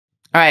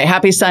All right.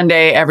 Happy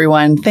Sunday,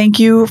 everyone. Thank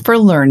you for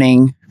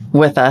learning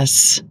with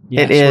us.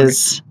 Yes,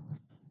 it's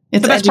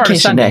the best part of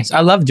Sundays. Day. I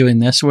love doing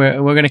this.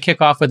 We're going to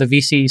kick off with a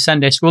VC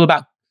Sunday School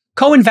about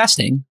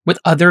co-investing with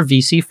other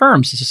VC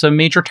firms. This is a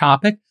major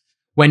topic.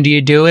 When do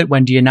you do it?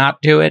 When do you not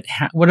do it?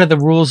 What are the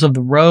rules of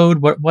the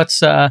road?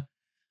 What's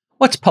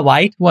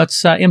polite?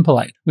 What's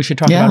impolite? We should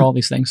talk about all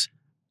these things.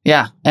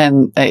 Yeah.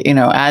 And,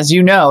 as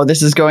you know,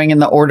 this is going in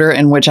the order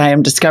in which I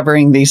am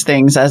discovering these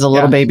things as a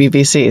little baby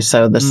VC.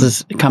 So this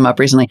has come up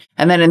recently.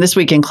 And then in This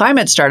Week in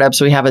Climate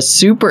Startups, we have a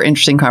super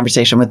interesting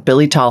conversation with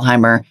Billy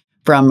Thalheimer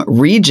from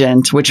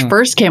REGENT, which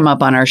first came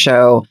up on our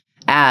show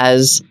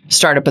as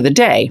Startup of the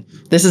Day.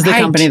 This is the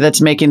company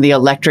that's making the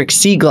electric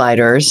sea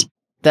gliders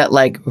that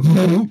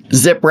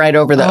zip right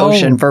over the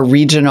ocean for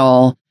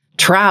regional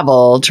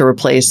travel to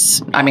replace,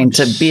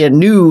 to be a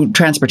new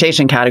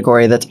transportation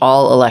category that's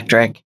all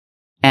electric.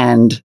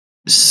 And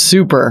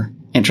super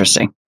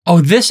interesting.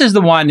 Oh, this is the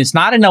one. It's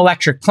not an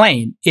electric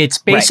plane. It's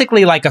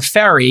basically like a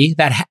ferry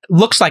that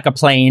looks like a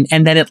plane,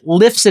 and then it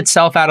lifts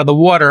itself out of the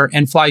water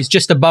and flies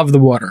just above the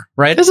water,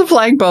 right? It's a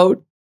flying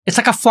boat. It's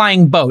like a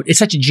flying boat. It's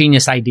such a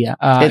genius idea.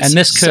 And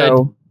this could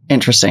so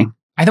interesting.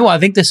 I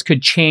think this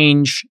could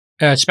change,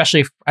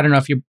 especially if, I don't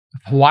know if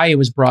Hawaii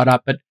was brought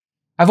up, but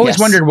I've always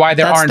wondered why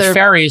there aren't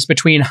ferries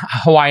between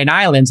Hawaiian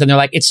islands. And they're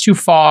like, it's too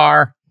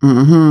far.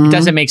 It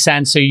doesn't make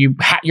sense. So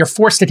you're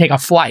forced to take a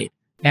flight.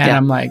 And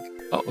I'm like,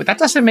 that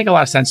doesn't make a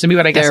lot of sense to me,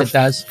 but I guess it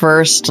does.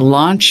 First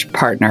launch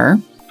partner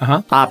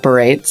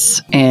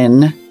operates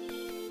in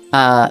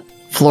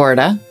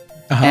Florida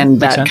and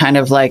that kind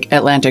of like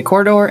Atlantic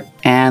corridor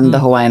and the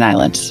Hawaiian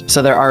Islands.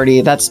 So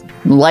that's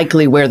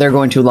likely where they're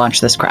going to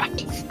launch this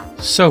craft.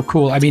 So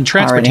cool.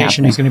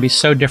 Transportation is going to be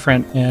so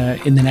different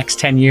in the next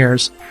 10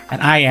 years.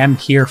 And I am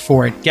here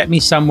for it. Get me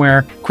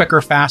somewhere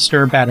quicker,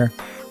 faster, better.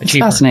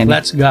 Cheaper. Fascinating.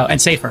 Let's go.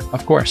 And safer,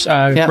 of course.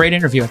 Great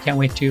interview. I can't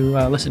wait to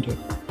listen to it.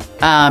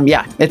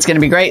 It's going to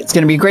be great. It's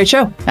going to be a great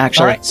show,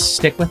 actually. All right,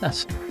 stick with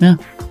us. Yeah,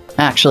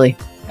 actually.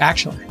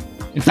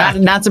 In fact,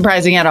 not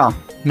surprising at all.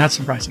 Not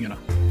surprising at all.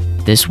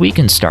 This Week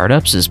in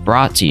Startups is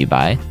brought to you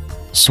by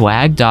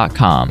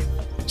Swag.com.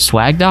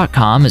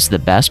 Swag.com is the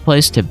best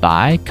place to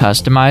buy,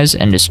 customize,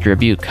 and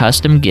distribute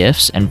custom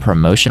gifts and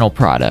promotional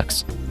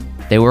products.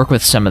 They work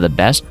with some of the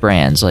best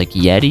brands like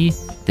Yeti,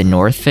 The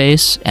North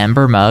Face,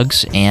 Ember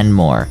Mugs, and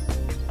more.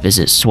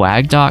 Visit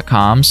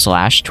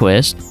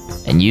swag.com/twist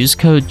and use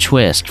code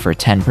TWIST for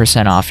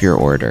 10% off your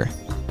order.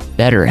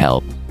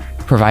 BetterHelp,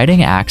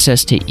 providing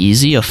access to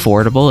easy,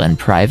 affordable, and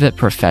private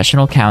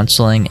professional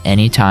counseling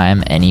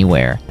anytime,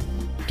 anywhere.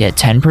 Get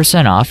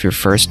 10% off your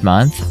first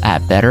month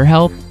at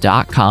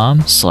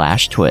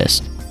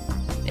betterhelp.com/twist.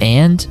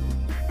 And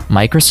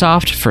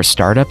Microsoft for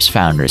Startups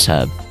Founders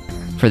Hub.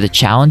 For the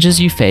challenges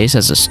you face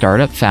as a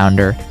startup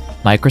founder,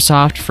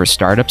 Microsoft for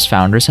Startups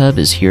Founders Hub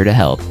is here to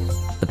help.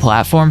 The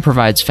platform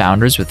provides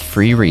founders with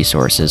free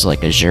resources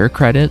like Azure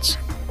credits,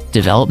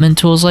 development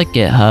tools like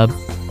GitHub,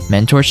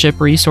 mentorship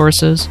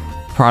resources,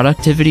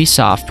 productivity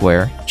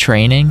software,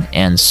 training,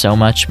 and so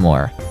much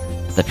more.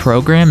 The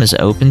program is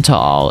open to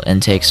all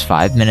and takes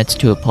 5 minutes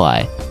to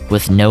apply,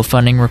 with no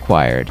funding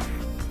required.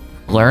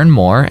 Learn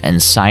more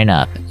and sign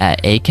up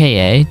at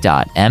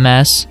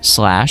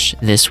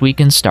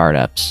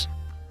aka.ms/thisweekinstartups.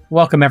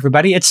 Welcome,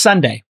 everybody. It's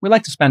Sunday. We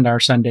like to spend our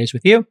Sundays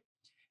with you.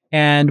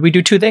 And we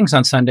do two things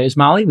on Sundays,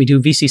 Molly. We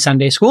do VC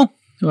Sunday School,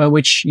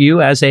 which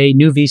you, as a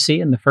new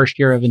VC in the first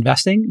year of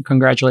investing,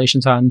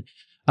 congratulations on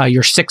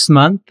your 6th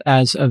month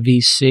as a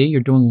VC.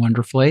 You're doing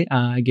wonderfully.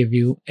 I give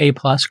you A+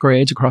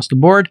 grades across the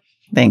board.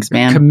 Thanks,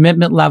 man. Your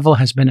commitment level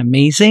has been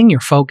amazing. Your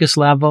focus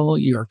level,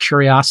 your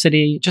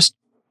curiosity, just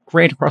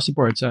great across the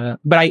board. So,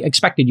 but I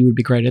expected you would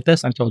be great at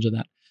this. I told you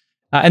that.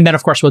 And then,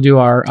 of course, we'll do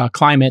our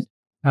climate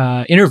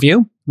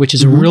interview, which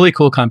is a really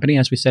cool company,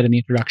 as we said in the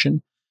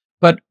introduction.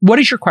 But what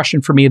is your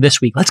question for me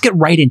this week? Let's get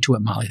right into it,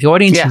 Molly. The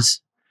audience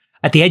is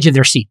at the edge of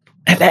their seat.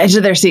 At the edge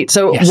of their seat.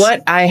 So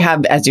what I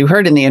have, as you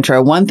heard in the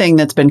intro, one thing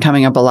that's been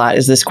coming up a lot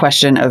is this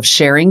question of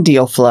sharing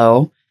deal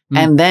flow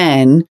and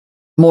then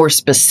more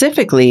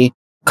specifically,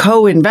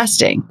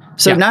 co-investing.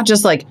 So not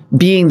just like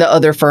being the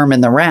other firm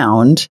in the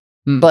round,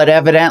 but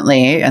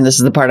evidently, and this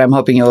is the part I'm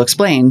hoping you'll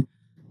explain,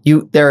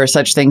 there are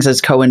such things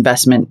as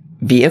co-investment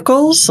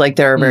vehicles. Like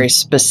there are very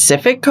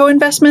specific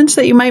co-investments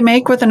that you might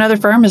make with another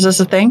firm. Is this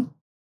a thing?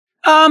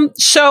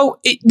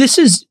 This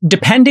is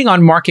depending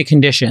on market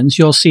conditions.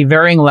 You'll see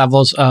varying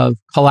levels of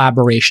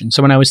collaboration.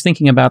 So when I was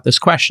thinking about this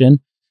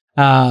question,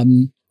 I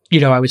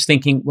was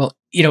thinking,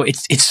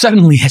 it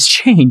suddenly has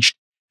changed.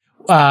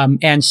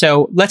 And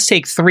so let's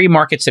take 3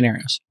 market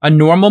scenarios: a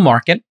normal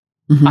market,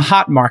 a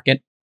hot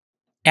market,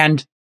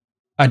 and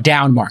a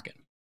down market.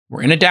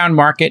 We're in a down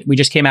market. We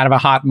just came out of a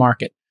hot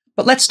market.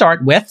 But let's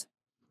start with,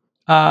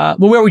 where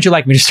would you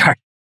like me to start?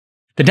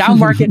 The down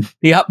market,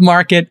 the up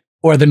market,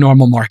 or the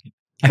normal market?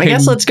 I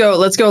guess let's go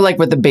like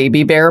with the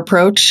baby bear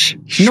approach.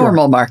 Sure.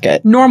 Normal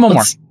market. Normal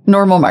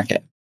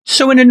market.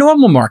 So in a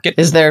normal market,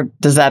 does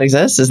that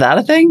exist? Is that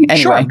a thing?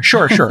 Anyway.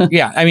 Sure.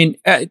 Yeah. I mean,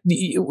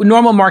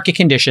 normal market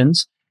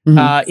conditions,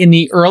 in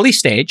the early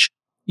stage,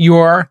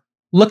 you're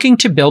looking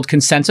to build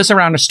consensus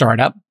around a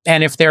startup.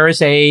 And if there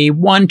is a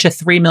 $1 to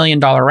 $3 million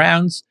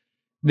rounds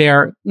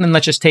there, then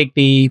let's just take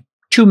the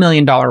 $2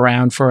 million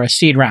round for a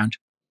seed round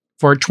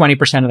for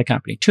 20% of the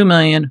company. 2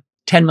 million,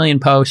 10 million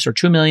posts, or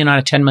 2 million on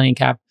a 10 million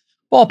cap.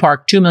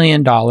 Ballpark, $2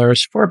 million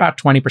for about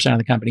 20% of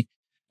the company.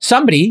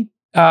 Somebody,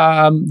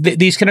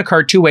 these can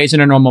occur two ways in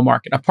a normal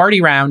market, a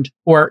party round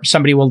or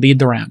somebody will lead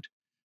the round.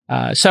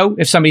 So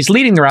if somebody's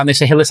leading the round, they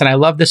say, hey, listen, I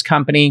love this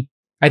company.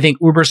 I think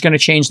Uber's going to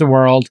change the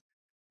world.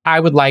 I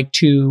would like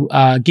to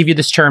give you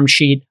this term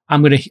sheet.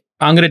 I'm going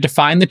to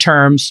define the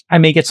terms. I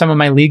may get some of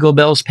my legal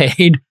bills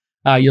paid.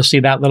 You'll see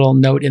that little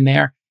note in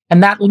there.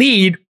 And that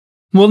lead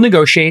will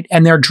negotiate,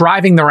 and they're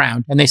driving the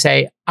round. And they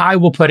say, I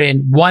will put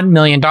in $1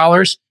 million,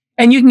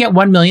 and you can get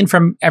 $1 million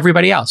from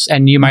everybody else.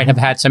 And you might have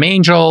had some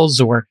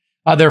angels or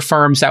other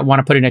firms that want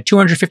to put in a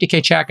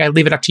 $250K check. I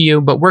leave it up to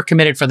you, but we're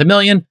committed for the $1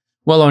 million.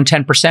 We'll own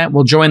 10%.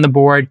 We'll join the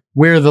board.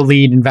 We're the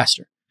lead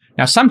investor.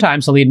 Now,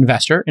 sometimes the lead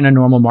investor in a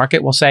normal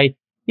market will say,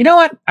 you know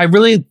what? I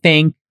really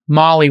think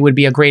Molly would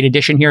be a great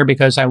addition here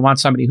because I want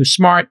somebody who's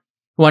smart,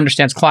 who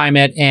understands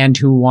climate, and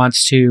who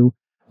wants to,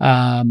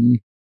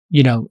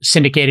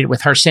 syndicate it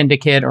with her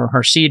syndicate or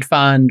her seed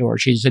fund, or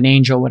she's an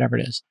angel, whatever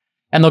it is.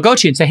 And they'll go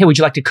to you and say, hey, would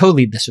you like to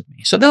co-lead this with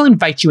me? So they'll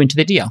invite you into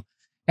the deal.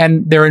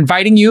 And they're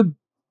inviting you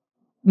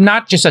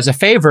not just as a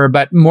favor,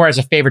 but more as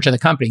a favor to the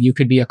company. You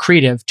could be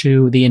accretive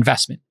to the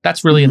investment.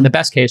 That's really, in the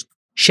best case,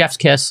 chef's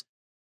kiss.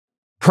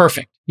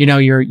 Perfect.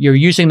 You're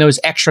using those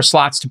extra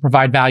slots to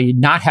provide value,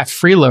 not have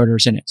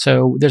freeloaders in it.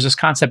 So there's this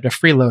concept of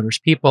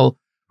freeloaders, people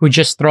who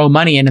just throw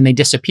money in and they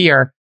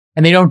disappear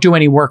and they don't do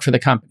any work for the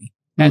company.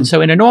 And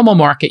so in a normal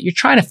market, you're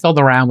trying to fill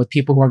the round with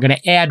people who are going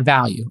to add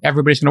value.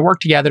 Everybody's going to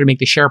work together to make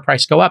the share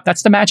price go up.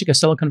 That's the magic of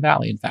Silicon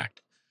Valley, in fact.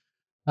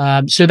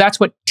 So that's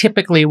what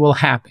typically will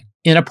happen.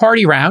 In a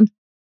party round,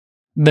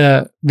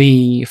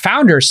 the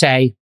founders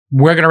say,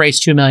 we're going to raise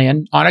 $2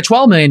 million on a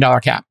 $12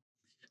 million cap.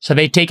 So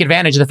they take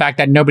advantage of the fact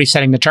that nobody's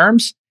setting the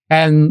terms,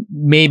 and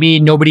maybe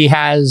nobody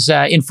has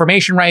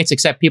information rights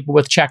except people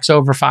with checks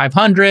over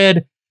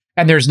 500,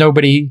 and there's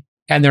nobody,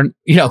 and they're,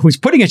 who's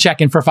putting a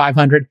check in for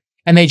 500,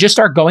 and they just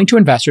start going to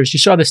investors. You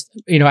saw this,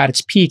 at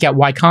its peak at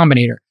Y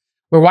Combinator,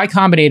 where Y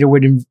Combinator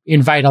would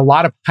invite a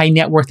lot of high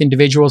net worth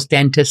individuals,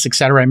 dentists, et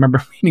cetera. I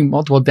remember meeting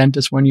multiple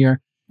dentists one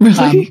year.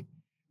 Really?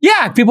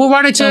 Yeah, people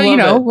wanted to,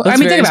 think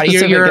about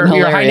it. You're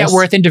a high net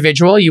worth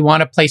individual. You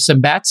want to place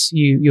some bets.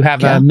 You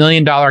have $1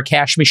 million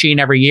cash machine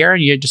every year,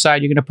 and you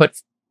decide you're going to put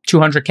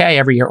 $200K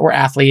every year, or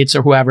athletes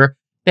or whoever.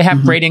 They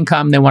have great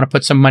income. They want to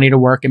put some money to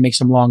work and make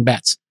some long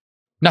bets.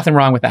 Nothing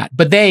wrong with that.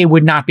 But they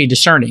would not be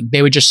discerning.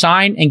 They would just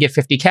sign and get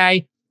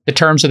 50K. The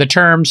terms are the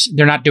terms.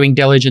 They're not doing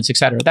diligence, et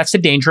cetera. That's the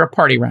danger of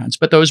party rounds.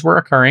 But those were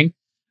occurring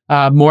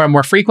more and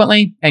more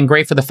frequently, and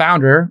great for the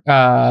founder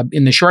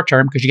in the short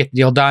term because you get the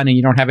deal done and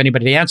you don't have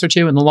anybody to answer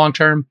to. In the long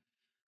term,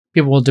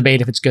 people will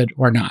debate if it's good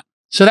or not.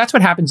 So that's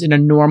what happens in a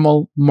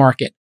normal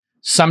market.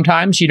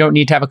 Sometimes you don't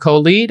need to have a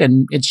co-lead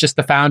and it's just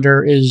the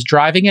founder is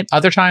driving it.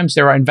 Other times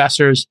there are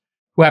investors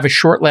who have a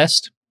short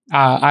list.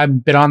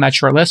 I've been on that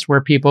short list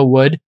where people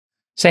would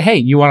say, hey,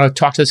 you want to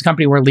talk to this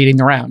company? We're leading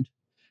the round.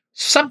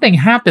 Something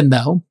happened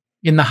though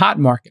in the hot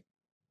market.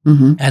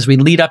 As we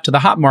lead up to the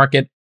hot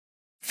market,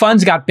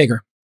 funds got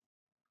bigger.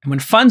 And when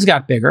funds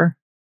got bigger,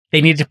 they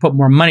needed to put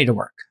more money to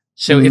work.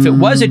 So if it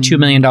was a $2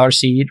 million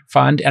seed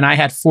fund and I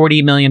had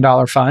 $40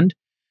 million fund,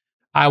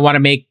 I want to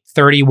make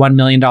 $31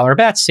 million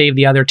bets, save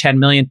the other $10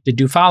 million to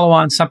do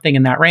follow-on, something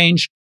in that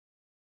range.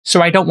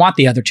 So I don't want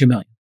the other $2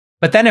 million.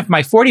 But then if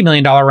my $40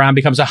 million round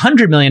becomes a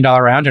 $100 million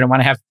round and I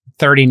want to have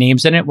 30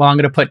 names in it, well, I'm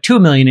going to put $2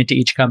 million into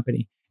each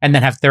company and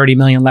then have 30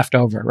 million left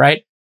over,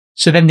 right?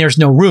 So then there's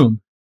no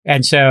room.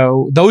 And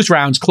so those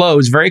rounds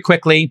close very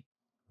quickly.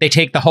 They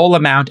take the whole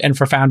amount. And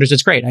for founders,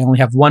 it's great. I only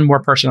have one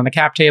more person on the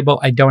cap table.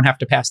 I don't have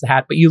to pass the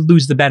hat, but you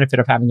lose the benefit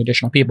of having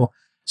additional people.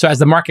 So as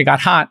the market got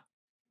hot,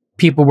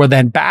 people were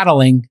then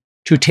battling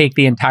to take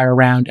the entire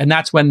round. And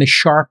that's when the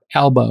sharp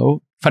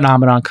elbow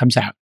phenomenon comes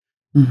out,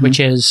 which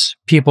is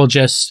people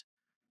just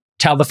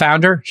tell the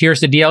founder,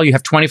 here's the deal. You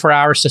have 24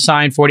 hours to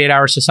sign, 48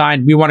 hours to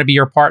sign. We want to be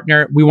your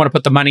partner. We want to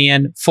put the money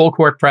in, full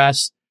court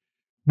press.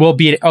 We'll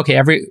be,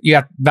 okay, you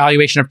have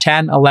valuation of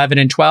 10, 11,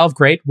 and 12.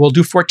 Great. We'll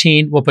do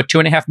 14. We'll put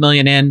 $2.5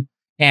 million in.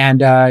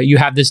 And you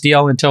have this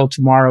deal until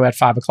tomorrow at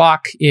 5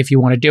 o'clock if you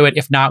want to do it.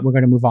 If not, we're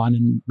going to move on.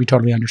 And we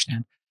totally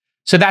understand.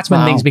 So that's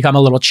when things become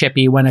a little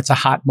chippy, when it's a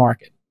hot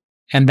market.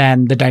 And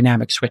then the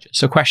dynamic switches.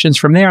 So questions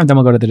from there, and then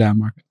we'll go to the down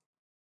market.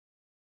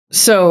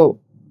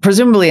 So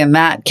presumably in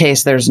that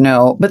case, there's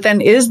no, but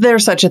then is there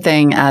such a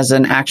thing as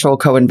an actual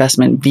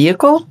co-investment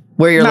vehicle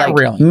where you're Not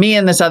really. Me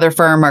and this other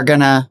firm are going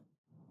to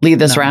lead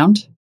this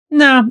round?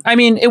 No, I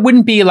mean, it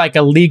wouldn't be like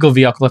a legal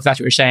vehicle if that's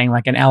what you're saying,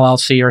 like an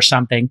LLC or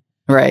something.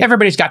 Right.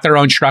 Everybody's got their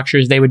own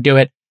structures. They would do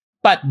it,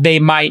 but they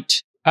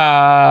might,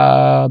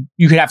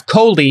 you could have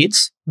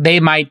co-leads.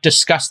 They might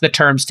discuss the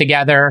terms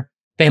together.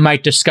 They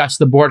might discuss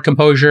the board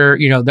composure.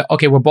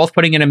 Okay, we're both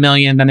putting in $1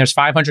 million. Then there's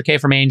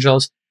 $500K from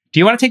angels. Do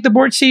you want to take the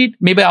board seat?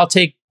 Maybe I'll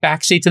take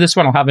back seat to this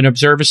one. I'll have an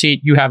observer seat.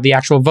 You have the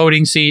actual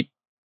voting seat.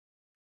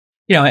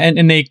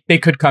 and they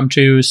could come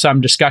to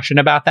some discussion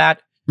about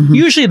that. Mm-hmm.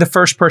 Usually the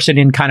first person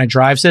in kind of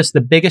drives this,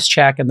 the biggest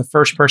check, and the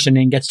first person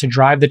in gets to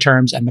drive the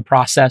terms and the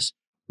process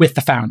with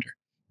the founder.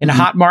 In a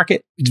hot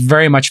market, it's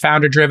very much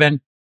founder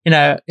driven. In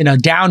a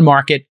down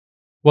market,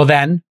 well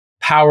then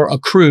power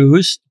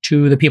accrues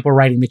to the people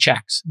writing the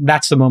checks.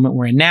 That's the moment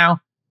we're in now.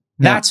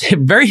 That's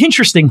very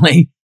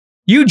interestingly,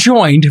 you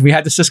joined, we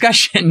had this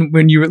discussion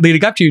when you were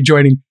leading up to you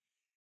joining.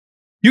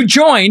 You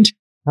joined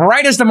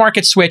right as the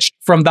market switched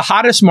from the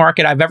hottest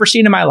market I've ever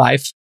seen in my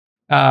life,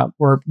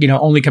 or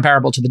only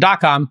comparable to the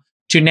dot-com,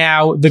 to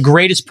now the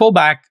greatest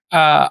pullback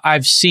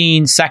I've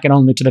seen, second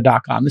only to the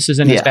dot-com. This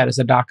isn't as bad as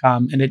the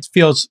dot-com, and it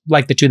feels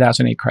like the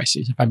 2008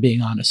 crisis, if I'm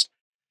being honest.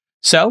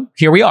 So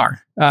here we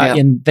are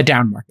in the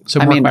down market. So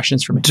more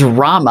questions for me.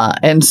 Drama,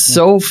 and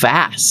so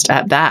fast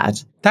at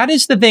that. That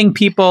is the thing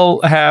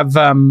people have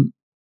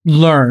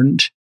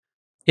learned,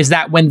 is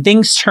that when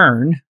things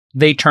turn,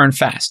 they turn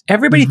fast.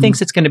 Everybody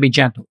thinks it's going to be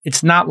gentle.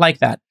 It's not like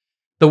that.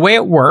 The way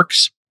it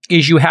works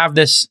is you have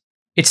this,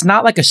 it's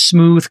not like a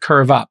smooth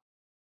curve up.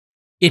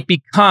 It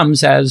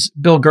becomes, as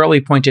Bill Gurley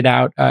pointed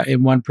out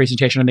in one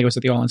presentation, I think it was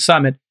at the All In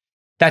Summit,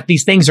 that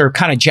these things are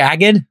kind of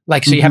jagged.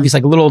 Like, so you have these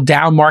like little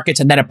down markets,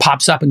 and then it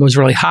pops up and goes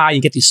really high.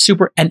 You get these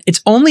and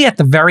it's only at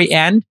the very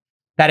end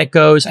that it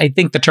goes, I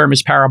think the term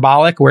is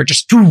parabolic, where it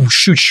just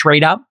shoots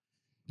straight up.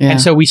 Yeah.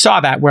 And so we saw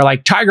that where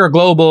like Tiger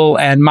Global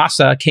and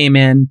Masa came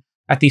in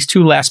at these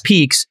two last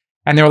peaks,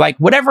 and they're like,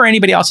 whatever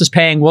anybody else is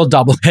paying, we'll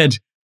double it.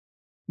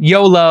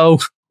 YOLO,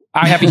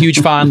 I have a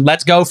huge fund,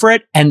 let's go for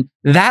it. And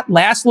that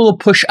last little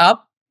push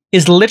up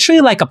is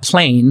literally like a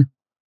plane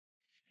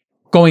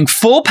going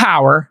full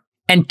power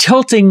and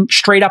tilting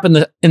straight up in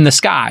the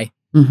sky.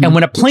 And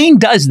when a plane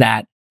does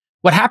that,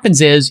 what happens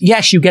is,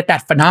 yes, you get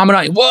that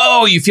phenomenon.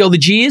 Whoa, you feel the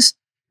G's,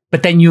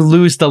 but then you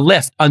lose the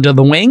lift under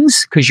the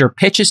wings because your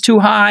pitch is too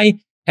high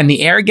and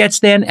the air gets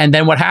thin. And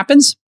then what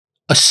happens?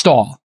 A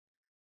stall.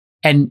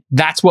 And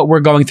that's what we're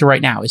going through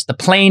right now, is the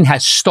plane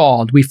has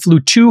stalled. We flew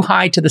too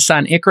high to the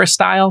sun, Icarus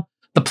style.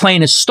 The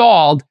plane is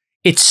stalled.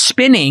 It's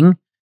spinning,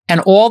 and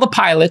all the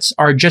pilots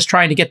are just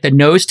trying to get the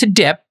nose to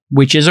dip,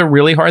 which is a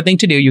really hard thing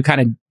to do. You kind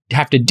of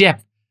have to dip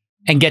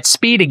and get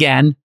speed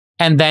again,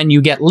 and then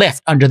you get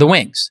lift under the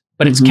wings.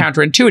 But it's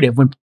counterintuitive.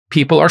 When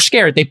people are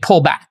scared, they pull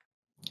back.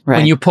 Right.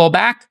 When you pull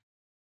back,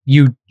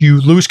 you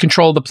lose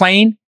control of the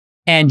plane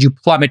and you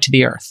plummet to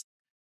the earth.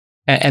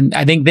 And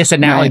I think this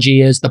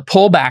analogy is the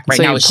pullback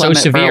now is so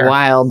severe. For a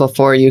while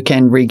before you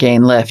can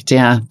regain lift.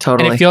 Yeah,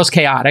 totally. And it feels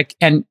chaotic.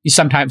 And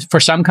sometimes for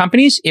some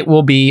companies, it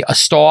will be a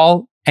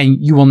stall and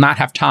you will not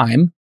have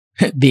time.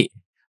 The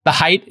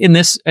height in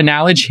this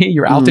analogy,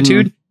 your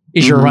altitude,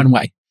 is your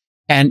runway.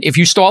 And if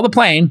you stall the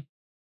plane,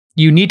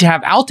 you need to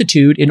have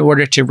altitude in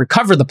order to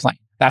recover the plane.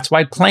 That's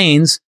why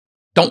planes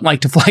don't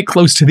like to fly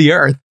close to the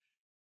earth.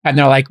 And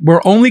they're like,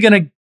 we're only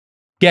going to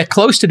get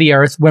close to the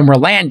earth when we're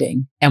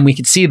landing and we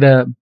can see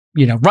the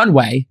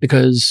runway,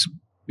 because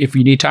if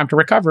you need time to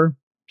recover,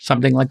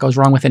 something like goes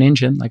wrong with an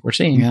engine, like we're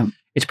seeing,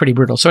 it's pretty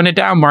brutal. So in a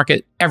down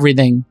market,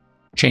 everything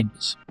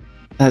changes.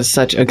 That's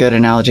such a good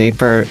analogy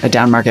for a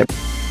down market.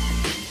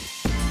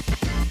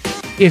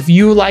 If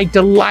you like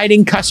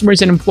delighting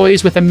customers and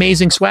employees with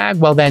amazing swag,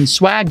 well then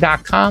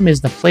swag.com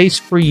is the place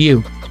for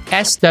you.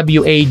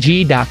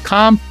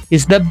 SWAG.com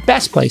is the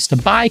best place to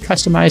buy,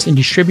 customize, and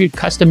distribute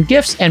custom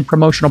gifts and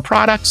promotional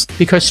products,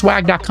 because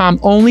swag.com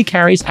only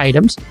carries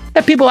items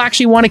that people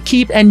actually want to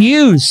keep and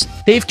use.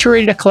 They've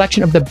curated a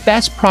collection of the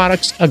best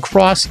products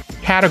across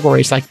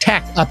categories like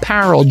tech,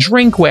 apparel,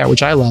 drinkware,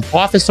 which I love,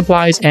 office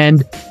supplies,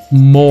 and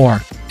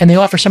more. And they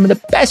offer some of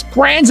the best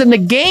brands in the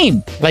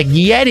game, like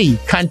Yeti,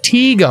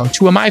 Contigo,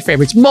 two of my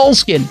favorites,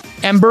 Moleskine,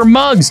 Ember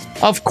mugs,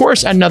 of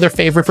course, another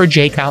favorite for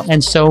JCal,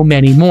 and so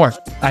many more.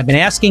 I've been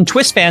asking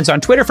Twist fans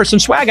on Twitter for some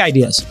swag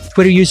ideas.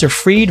 Twitter user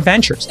Freed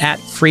Ventures at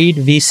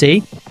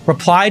FreedVC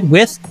replied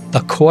with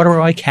the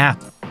corduroy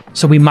cap.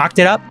 So we mocked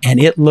it up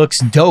and it looks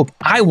dope.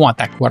 I want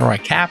that corduroy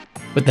cap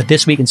with the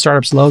This Week in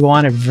Startups logo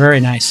on it. Very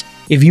nice.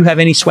 If you have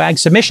any swag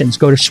submissions,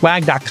 go to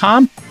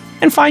swag.com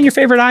and find your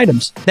favorite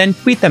items. Then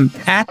tweet them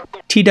at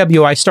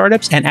TWI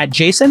Startups and at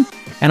Jason,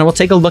 and I will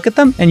take a look at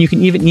them. And you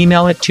can even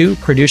email it to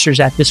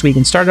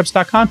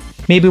producers@thisweekinstartups.com.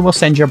 Maybe we'll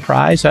send you a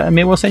prize.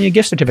 Maybe we'll send you a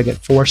gift certificate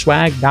for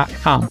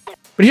swag.com.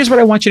 But here's what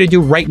I want you to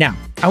do right now.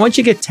 I want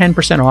you to get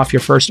 10% off your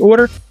first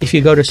order if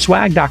you go to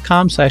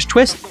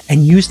swag.com/twist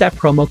and use that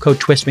promo code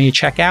twist when you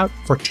check out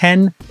for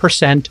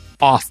 10%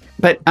 off.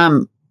 But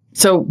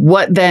so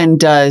what then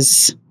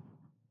does...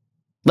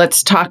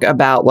 Let's talk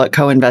about what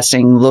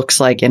co-investing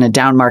looks like in a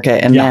down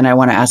market. And then I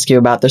want to ask you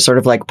about the sort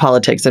of like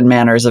politics and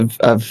manners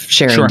of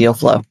sharing deal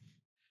flow.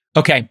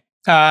 Okay.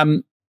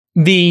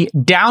 The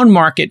down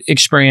market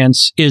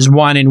experience is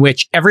one in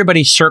which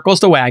everybody circles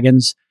the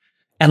wagons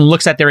and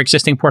looks at their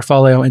existing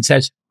portfolio and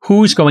says,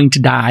 who's going to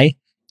die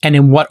and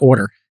in what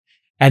order?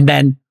 And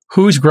then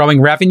who's growing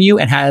revenue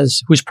and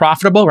who's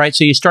profitable, right?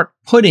 So you start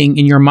putting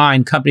in your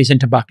mind companies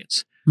into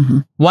buckets.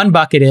 One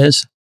bucket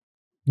is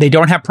they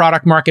don't have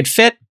product market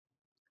fit.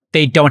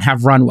 They don't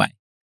have runway.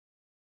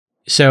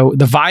 So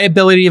the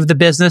viability of the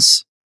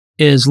business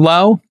is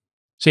low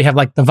So you have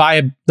like the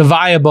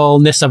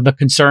viableness of the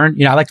concern.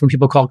 You know, I like when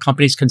people call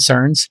companies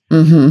concerns.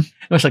 Mm-hmm.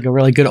 It was like a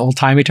really good old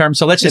timey term.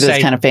 So let's just say it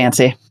is kind of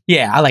fancy.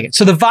 Yeah, I like it.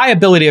 So the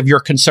viability of your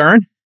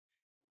concern,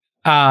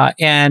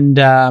 and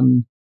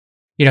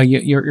you know,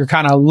 you're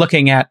kind of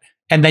looking at,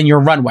 and then your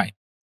runway.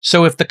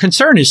 So if the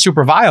concern is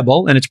super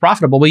viable and it's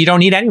profitable, well, you don't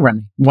need any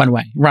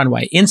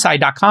runway.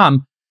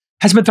 Inside.com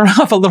has been throwing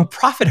off a little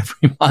profit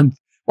every month,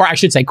 or I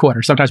should say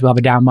quarter. Sometimes we'll have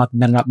a down month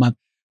and then an up month.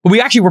 But we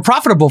actually were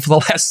profitable for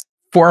the last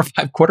 4 or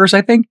 5 quarters,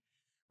 I think,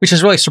 which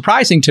is really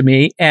surprising to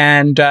me.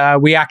 And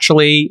we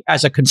actually,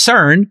 as a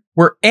concern,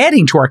 we're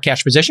adding to our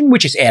cash position,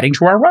 which is adding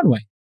to our runway.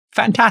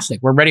 Fantastic.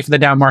 We're ready for the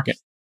down market.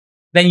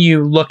 Then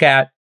you look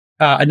at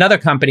another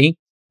company,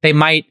 they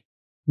might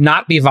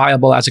not be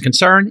viable as a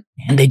concern,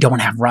 and they don't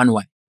have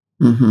runway.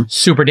 Mm-hmm.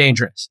 Super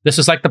dangerous. This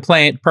is like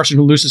the person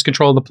who loses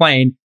control of the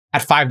plane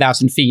at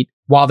 5,000 feet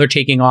while they're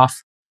taking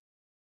off.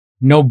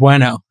 No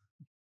bueno.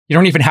 You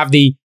don't even have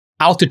the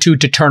altitude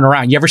to turn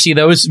around. You ever see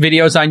those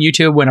videos on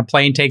YouTube when a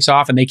plane takes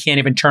off and they can't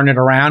even turn it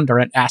around, or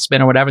at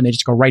Aspen or whatever, and they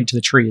just go right into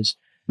the trees?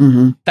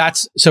 Mm-hmm.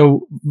 That's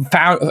so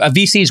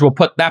VCs will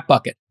put that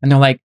bucket and they're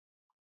like,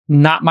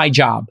 not my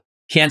job.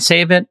 Can't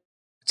save it.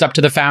 It's up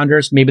to the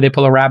founders. Maybe they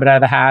pull a rabbit out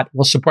of the hat.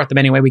 We'll support them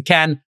any way we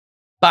can.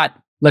 But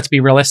let's be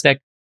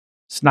realistic.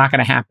 It's not going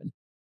to happen.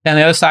 Then on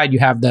the other side, you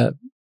have the,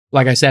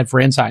 like I said, for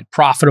Inside,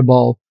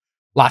 profitable,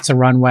 lots of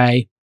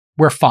runway.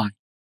 We're fine.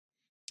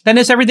 Then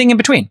there's everything in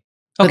between.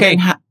 Okay.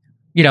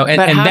 You know,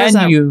 and then how does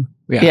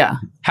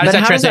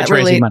that translate to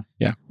raising money?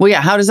 Yeah. Well,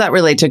 yeah. How does that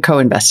relate to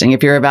co-investing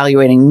if you're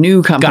evaluating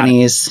new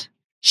companies?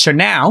 So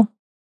now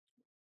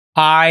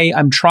I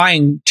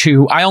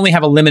only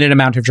have a limited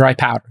amount of dry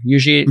powder.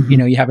 Usually, you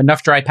know, you have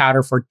enough dry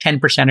powder for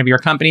 10% of your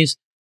companies.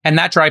 And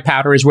that dry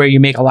powder is where you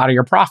make a lot of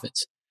your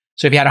profits.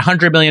 So if you had a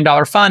 $100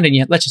 million fund and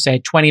you had, let's just say,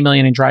 20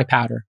 million in dry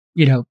powder,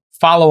 you know,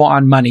 follow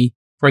on money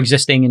for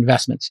existing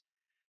investments.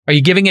 Are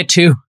you giving it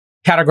to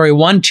category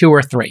 1, 2,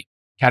 or 3?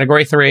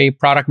 Category 3,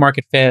 product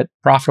market fit,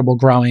 profitable,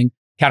 growing.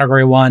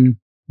 Category 1,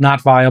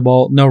 not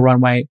viable, no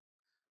runway.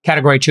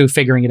 Category 2,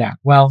 figuring it out.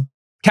 Well,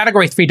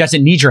 category 3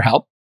 doesn't need your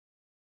help,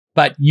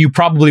 but you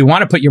probably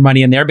want to put your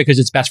money in there because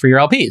it's best for your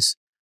LPs.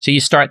 So you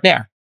start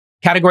there.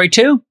 Category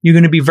 2, you're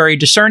going to be very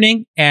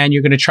discerning and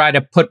you're going to try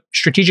to put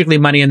strategically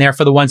money in there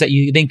for the ones that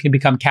you think can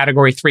become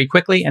category 3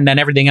 quickly. And then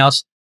everything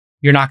else,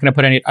 you're not going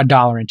to put a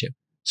dollar into.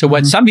 So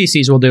what some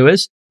VCs will do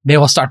is they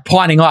will start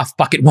pawning off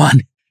bucket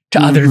 1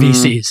 to other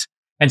VCs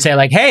and say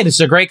like, hey, this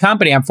is a great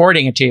company. I'm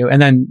forwarding it to you. And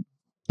then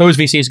those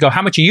VCs go,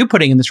 how much are you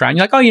putting in this round?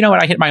 You're like, oh, you know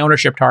what? I hit my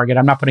ownership target.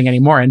 I'm not putting any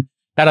more in.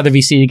 That other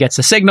VC gets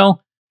the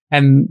signal.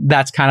 And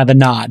that's kind of the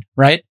nod,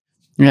 right?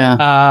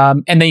 Yeah.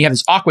 And then you have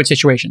this awkward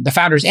situation. The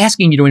founder is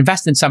asking you to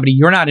invest in somebody.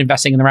 You're not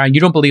investing in the round.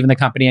 You don't believe in the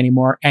company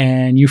anymore.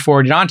 And you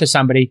forward it on to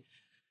somebody.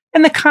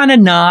 And the kind of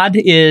nod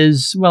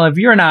is, well, if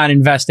you're not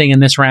investing in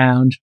this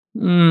round,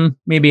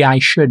 maybe I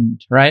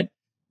shouldn't, right?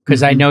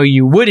 Because I know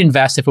you would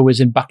invest if it was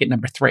in bucket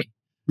number 3.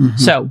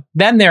 So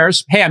then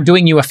there's, hey, I'm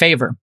doing you a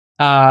favor.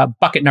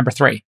 Bucket number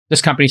 3.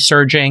 This company's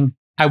surging.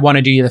 I want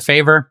to do you the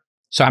favor.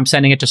 So I'm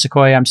sending it to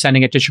Sequoia. I'm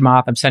sending it to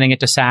Chamath. I'm sending it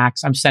to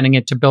Sachs. I'm sending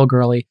it to Bill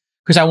Gurley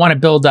because I want to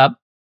build up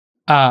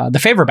the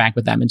favor bank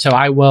with them. And so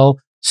I will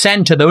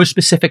send to those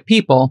specific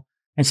people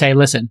and say,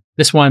 listen,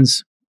 this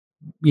one's,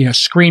 you know,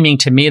 screaming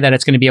to me that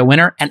it's going to be a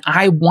winner. And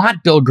I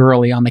want Bill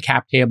Gurley on the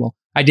cap table.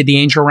 I did the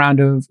angel round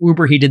of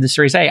Uber. He did the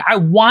Series A. I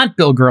want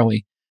Bill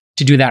Gurley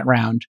to do that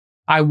round.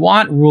 I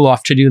want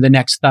Roelof to do the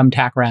next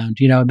thumbtack round.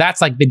 You know, that's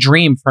like the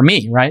dream for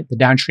me, right? The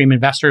downstream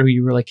investor who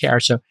you really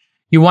care. So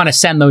you want to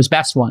send those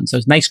best ones,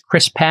 those nice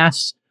crisp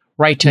pass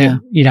right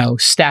to, you know,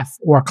 Steph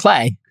or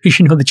Clay, because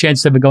you know the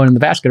chances of it going in the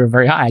basket are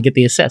very high. I get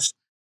the assist.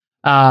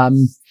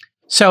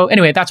 So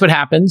anyway, that's what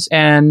happens.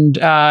 And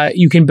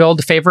you can build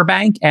a favor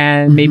bank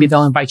and maybe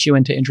they'll invite you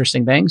into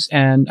interesting things.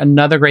 And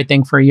another great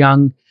thing for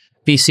young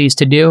VCs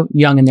to do,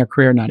 young in their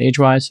career, not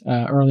age-wise,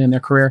 early in their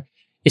career,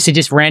 is to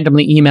just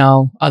randomly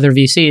email other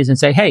VCs and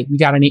say, hey, you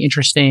got any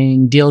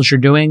interesting deals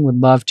you're doing? Would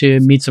love to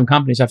meet some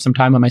companies. I have some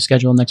time on my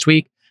schedule next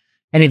week.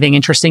 Anything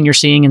interesting you're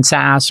seeing in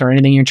SaaS or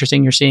anything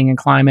interesting you're seeing in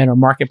climate or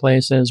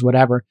marketplaces,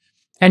 whatever.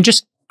 And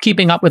just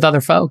keeping up with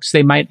other folks,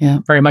 they might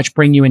very much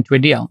bring you into a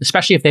deal,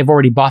 especially if they've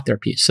already bought their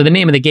piece. So the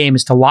name of the game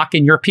is to lock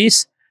in your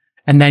piece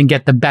and then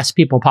get the best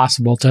people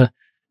possible to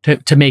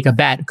make a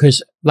bet.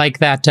 Because like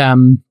that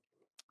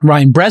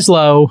Ryan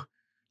Breslow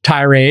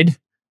tirade,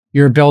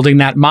 you're building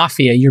that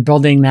mafia, you're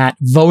building that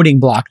voting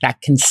block,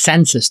 that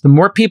consensus. The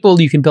more people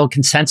you can build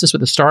consensus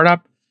with a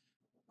startup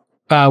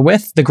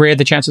with, the greater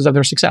the chances of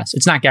their success.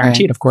 It's not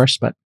guaranteed, of course,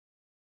 but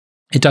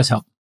it does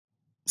help.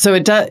 So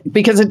it does,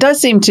 because it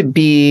does seem to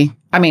be,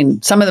 I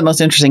mean, some of the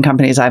most interesting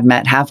companies I've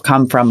met have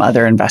come from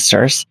other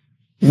investors.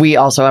 We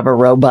also have a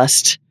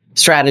robust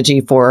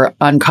strategy for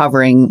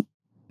uncovering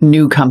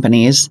new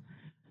companies.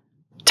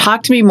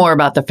 Talk to me more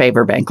about the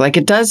favor bank. Like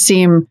it does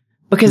seem,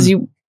 because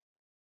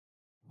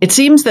it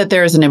seems that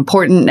there is an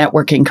important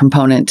networking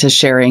component to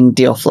sharing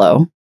deal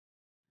flow.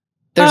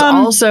 There's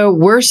also,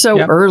 we're so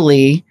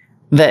early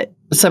that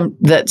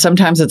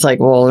sometimes it's like,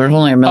 well, there's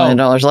only $1 million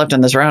left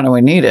in this round and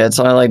we need it.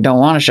 So I like don't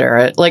want to share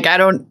it. Like I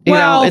don't, you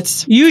know,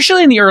 it's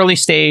usually in the early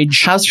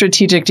stage. How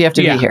strategic do you have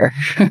to be here?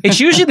 It's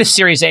usually the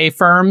Series A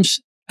firms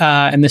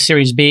and the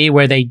Series B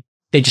where they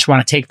just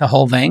want to take the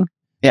whole thing.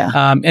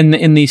 Yeah. And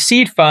in the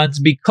seed funds,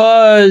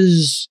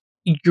 because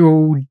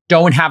you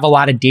don't have a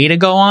lot of data to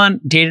go on,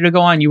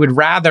 you would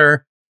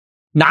rather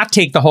not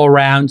take the whole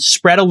round,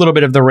 spread a little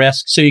bit of the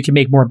risk so you can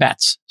make more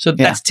bets. So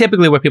that's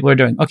typically what people are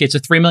doing. Okay, it's a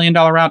 $3 million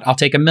round. I'll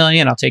take $1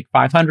 million. I'll take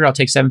 500. I'll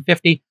take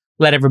 750.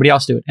 Let everybody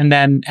else do it. And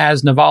then,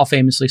 as Naval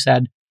famously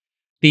said,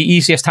 the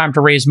easiest time to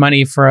raise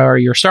money for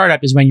your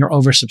startup is when you're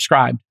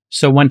oversubscribed.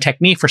 So one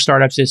technique for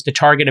startups is to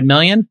target $1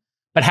 million,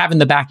 but have in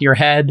the back of your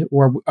head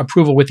or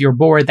approval with your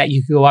board that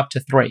you can go up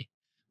to 3.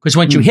 Because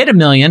once you hit $1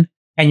 million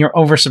and you're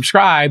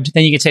oversubscribed,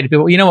 then you can say to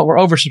people, you know what, we're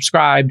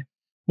oversubscribed.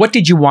 What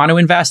did you want to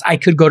invest? I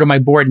could go to my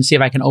board and see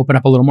if I can open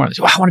up a little more. They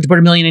say, well, I wanted to put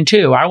 $1 million in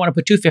too. Or I want to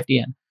put 250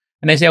 in.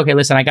 And they say, okay,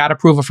 listen, I got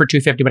approval for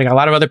 250, but I got a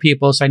lot of other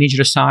people. So I need you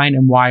to sign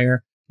and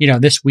wire,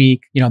 this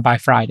week, by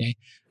Friday.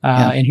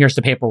 And here's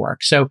the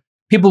paperwork. So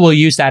people will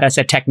use that as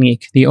a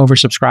technique, the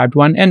oversubscribed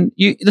one. And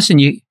you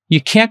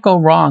can't go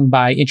wrong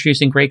by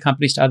introducing great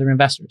companies to other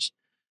investors.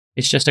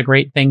 It's just a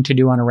great thing to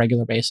do on a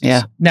regular basis.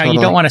 Yeah, now, totally.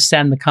 You don't want to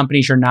send the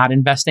companies you're not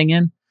investing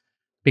in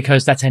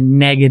because that's a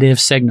negative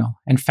signal.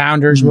 And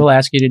founders will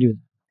ask you to do that.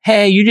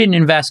 Hey, you didn't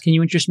invest. Can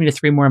you introduce me to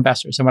 3 more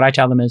investors? And what I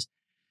tell them is,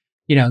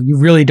 you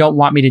really don't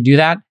want me to do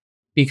that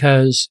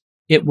because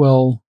it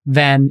will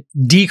then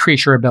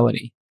decrease your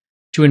ability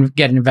to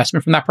get an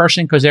investment from that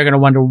person because they're going to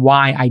wonder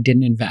why I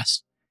didn't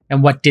invest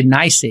and what didn't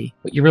I see.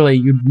 But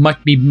you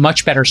must be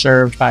much better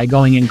served by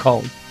going in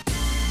cold.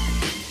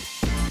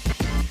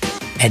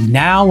 And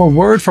now a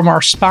word from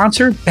our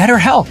sponsor,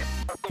 BetterHelp.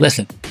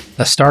 Listen,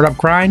 the startup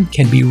grind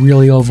can be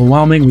really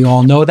overwhelming. We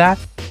all know that.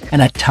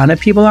 And a ton of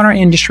people in our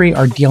industry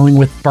are dealing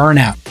with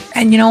burnout.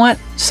 And you know what?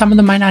 Some of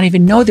them might not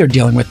even know they're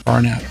dealing with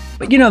burnout.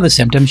 But you know the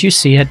symptoms. You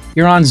see it.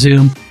 You're on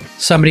Zoom.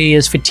 Somebody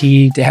is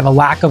fatigued. They have a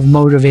lack of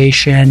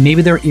motivation.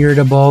 Maybe they're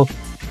irritable.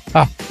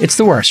 Oh, it's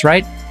the worst,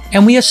 right?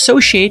 And we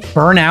associate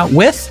burnout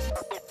with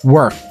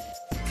work.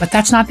 But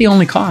that's not the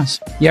only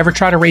cause. You ever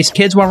try to raise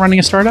kids while running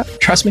a startup?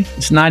 Trust me,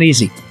 it's not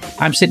easy.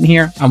 I'm sitting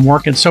here, I'm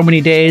working so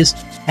many days,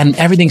 and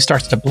everything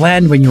starts to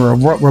blend. When you're a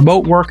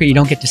remote worker, you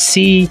don't get to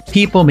see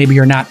people. Maybe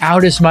you're not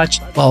out as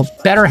much. Well,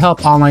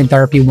 BetterHelp Online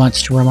Therapy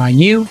wants to remind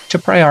you to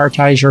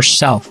prioritize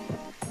yourself.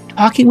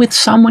 Talking with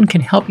someone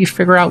can help you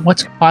figure out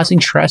what's causing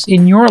stress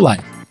in your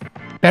life.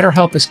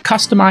 BetterHelp is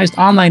customized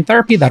online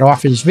therapy that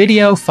offers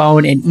video,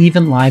 phone, and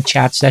even live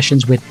chat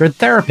sessions with your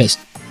therapist.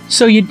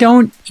 So you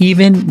don't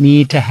even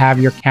need to have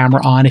your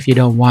camera on if you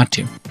don't want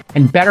to.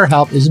 And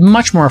BetterHelp is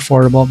much more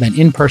affordable than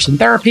in-person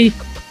therapy,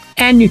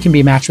 and you can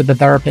be matched with a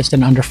therapist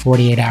in under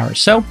 48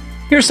 hours. So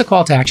here's the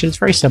call to action. It's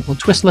very simple.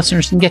 Twist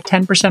listeners can get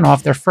 10%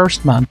 off their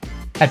first month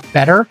at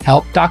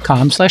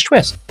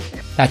betterhelp.com/twist.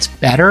 That's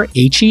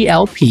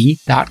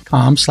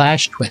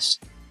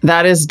betterhelp.com/twist.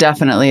 That is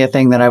definitely a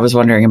thing that I was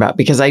wondering about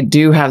because I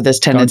do have this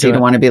tendency to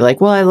want to be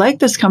like, well, I like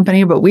this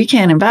company, but we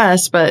can't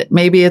invest, but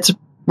maybe it's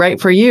right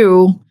for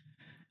you.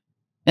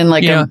 In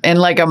like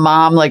a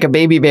mom, like a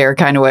baby bear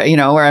kind of way,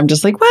 where I'm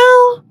just like,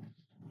 well,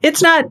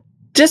 it's not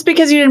just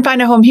because you didn't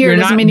find a home here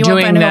doesn't mean you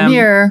won't find a home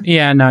here.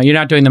 Yeah, no, you're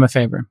not doing them a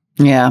favor.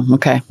 Yeah,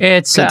 okay.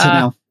 It's good to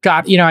know.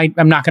 God,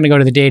 I'm not going to go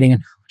to the dating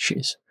and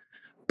jeez.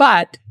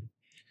 But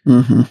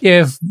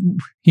if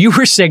you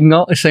were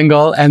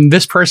single and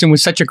this person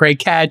was such a great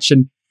catch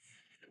and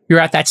you're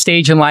at that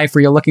stage in life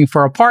where you're looking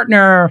for a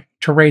partner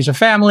to raise a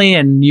family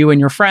and you and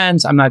your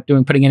friends, I'm not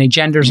putting any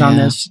genders on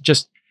this,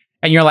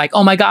 and you're like,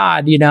 oh my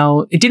God,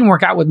 it didn't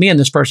work out with me and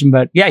this person,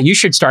 but yeah, you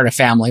should start a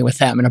family with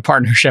them in a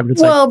partnership.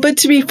 It's but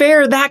to be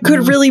fair, that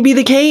could really be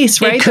the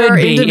case, right? It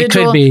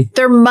could be.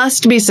 There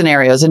must be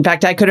scenarios. In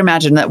fact, I could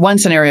imagine that one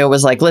scenario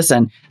was like,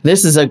 listen,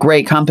 this is a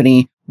great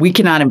company. We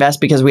cannot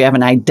invest because we have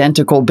an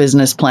identical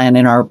business plan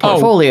in our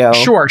portfolio.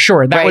 Oh,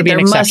 sure. That would be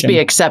an exception. There must be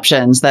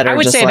exceptions that are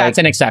just I would say that's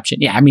an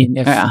exception. Yeah. I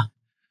mean,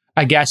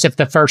 I guess if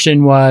the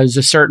person was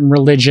a certain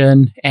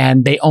religion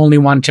and they only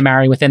wanted to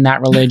marry within that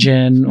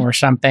religion or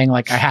something,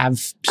 like I have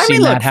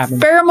seen that happen.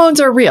 Pheromones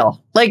are real.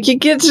 Like you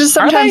get just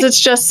sometimes it's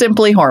just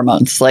simply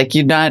hormones. Like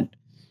our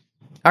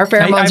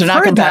pheromones are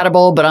not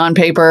compatible, but on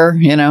paper,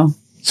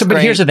 So,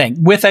 but here's the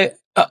thing with it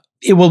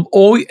will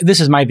always, this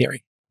is my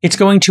theory. It's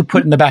going to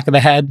put in the back of the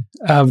head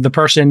of the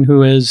person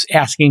who is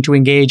asking to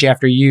engage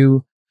after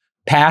you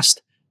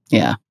passed.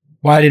 Yeah.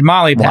 Why did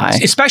Molly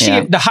pass?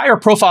 Especially the higher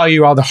profile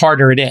you are, the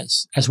harder it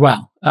is as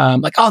well.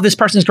 Like, oh, this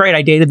person's great.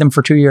 I dated them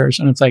for 2 years.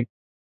 And it's like,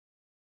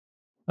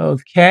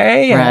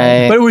 okay.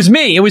 Right. But it was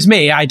me.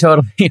 I've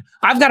got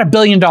 $1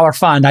 billion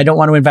fund. I don't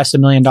want to invest $1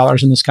 million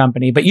in this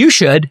company, but you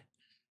should.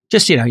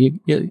 Just,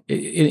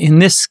 in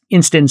this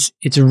instance,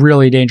 it's a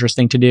really dangerous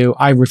thing to do.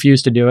 I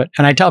refuse to do it.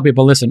 And I tell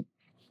people, listen,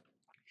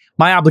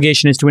 my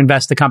obligation is to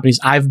invest the companies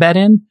I've bet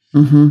in,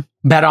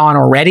 bet on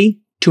already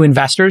to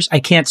investors. I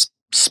can't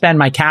spend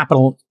my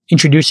capital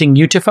introducing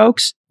you to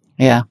folks.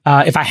 Yeah.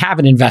 If I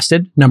haven't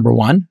invested, number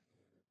one,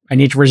 I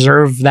need to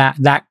reserve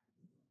that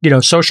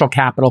social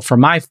capital for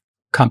my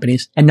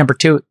companies. And number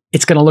two,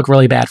 it's going to look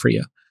really bad for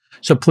you.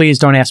 So please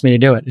don't ask me to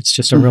do it. It's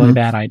just a really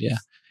bad idea.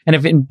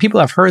 And people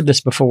have heard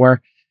this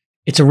before,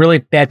 it's a really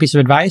bad piece of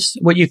advice.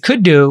 What you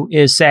could do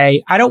is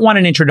say, I don't want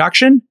an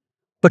introduction,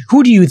 but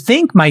who do you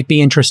think might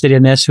be interested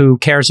in this who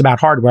cares about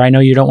hardware? I know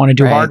you don't want to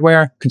do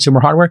hardware, consumer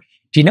hardware.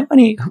 Do you know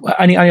any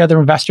other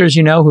investors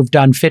you know who've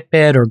done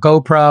Fitbit or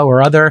GoPro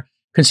or other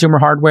consumer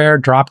hardware,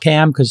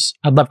 Dropcam? Because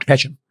I'd love to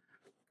pitch them.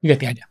 You get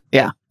the idea.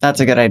 Yeah, that's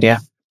a good idea.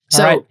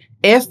 So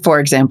if, for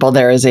example,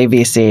 there is a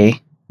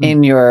VC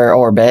in your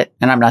orbit,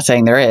 and I'm not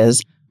saying there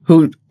is,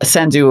 who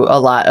sends you a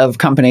lot of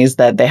companies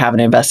that they haven't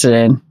invested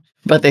in,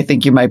 but they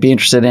think you might be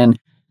interested in,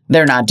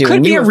 they're not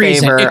doing you a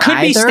favor either. It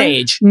could be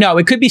stage. No,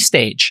 it could be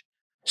stage.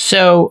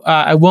 So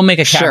I will make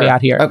a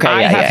caveat here. Okay,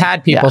 I have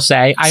had people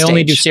say, I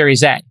only do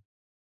Series A.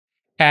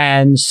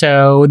 And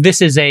so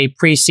this is a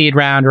pre-seed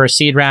round or a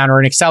seed round or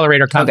an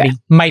accelerator company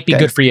might be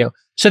good for you.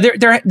 So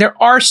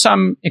there are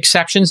some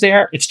exceptions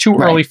there. It's too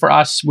early for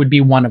us would be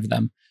one of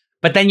them.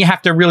 But then you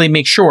have to really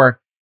make sure,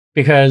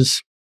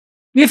 because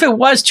if it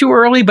was too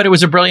early, but it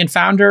was a brilliant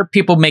founder,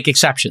 people make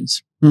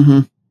exceptions.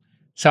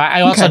 So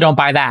I also don't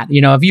buy that.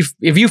 You know,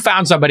 if you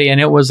found somebody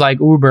and it was like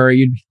Uber,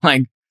 you'd be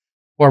like,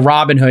 or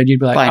Robinhood, you'd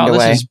be like,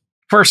 this is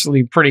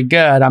personally pretty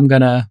good. I'm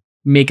going to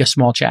make a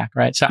small check,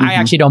 right? So I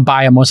actually don't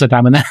buy them most of the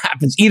time when that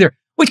happens either,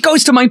 which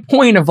goes to my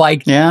point of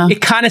like,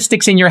 it kind of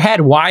sticks in your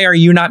head. Why are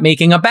you not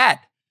making a bet?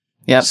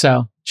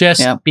 So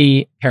just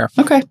be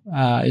careful.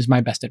 Is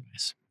my best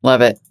advice.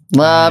 Love it.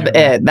 Love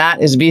it.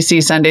 That is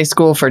VC Sunday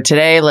School for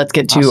today. Let's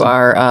get to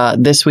our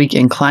This Week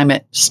in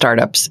Climate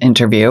Startups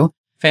interview.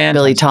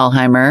 Billy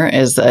Thalheimer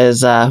is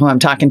who I'm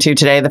talking to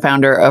today, the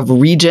founder of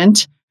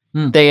Regent.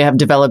 They have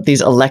developed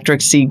these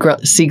electric sea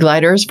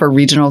gliders for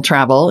regional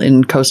travel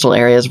in coastal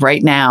areas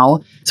right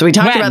now. So we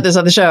talked about this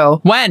on the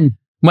show. When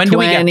do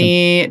we get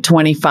them?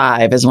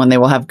 2025 is when they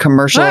will have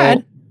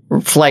commercial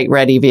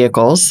flight-ready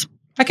vehicles.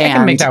 I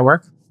can make that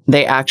work.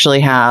 They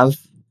actually have,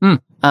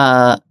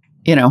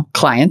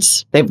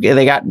 clients.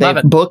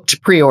 They've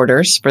booked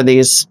pre-orders for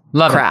these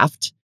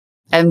craft.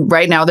 And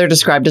right now they're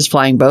described as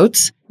flying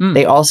boats.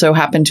 They also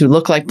happen to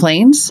look like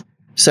planes.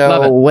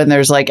 So when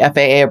there's like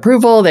FAA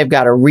approval, they've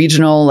got a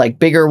regional, like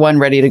bigger one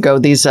ready to go.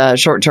 These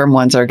short-term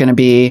ones are going to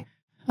be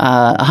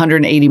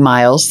 180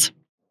 miles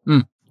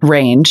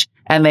range.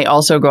 And they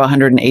also go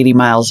 180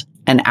 miles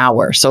an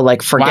hour. So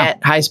like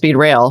forget high-speed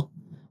rail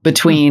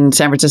between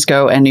San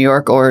Francisco and New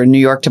York, or New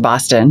York to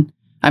Boston.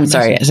 I'm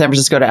sorry, San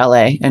Francisco to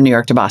LA and New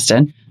York to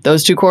Boston.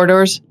 Those two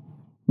corridors,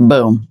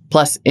 boom.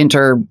 Plus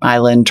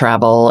inter-island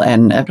travel,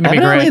 and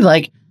evidently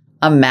like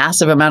a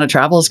massive amount of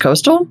travel is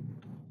coastal.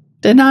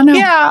 Did not know.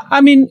 Yeah,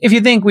 I mean, if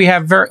you think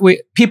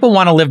people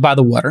want to live by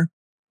the water.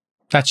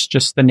 That's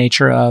just the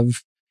nature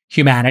of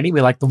humanity.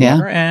 We like the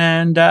water,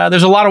 and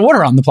there's a lot of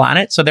water on the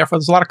planet, so therefore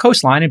there's a lot of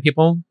coastline, and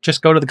people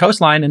just go to the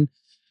coastline, and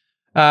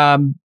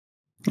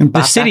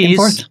the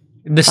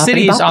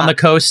cities on the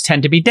coast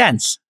tend to be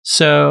dense,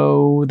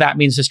 so that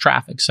means there's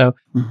traffic. So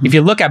if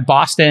you look at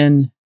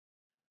Boston,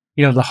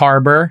 the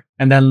harbor,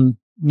 and then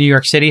New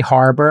York City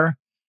harbor,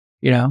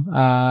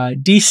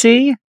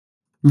 DC.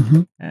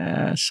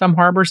 Some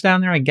harbors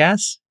down there, I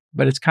guess,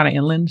 but it's kind of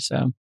inland,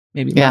 so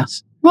maybe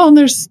less. Well, and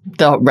there's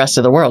the rest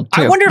of the world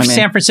too. I wonder if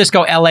San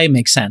Francisco, LA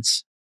makes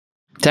sense.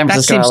 San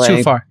Francisco, that seems LA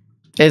too far.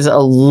 Is a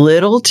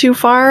little too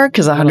far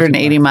because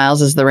 180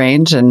 miles is the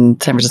range,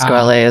 and San Francisco,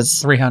 LA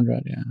is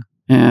 300.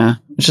 Yeah,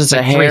 it's just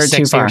a hair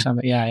too far. Or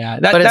something. Yeah.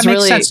 That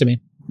makes sense to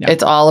me. Yeah.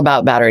 It's all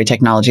about battery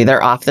technology.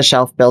 They're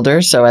off-the-shelf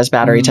builders, so as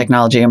battery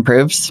technology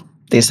improves,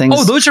 these things.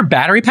 Oh, those are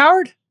battery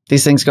powered?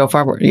 These things go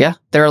forward. Yeah,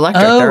 they're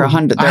electric. They're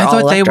 100. They're all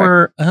electric. They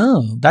were.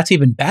 Oh, that's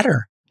even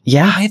better.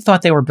 Yeah, I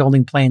thought they were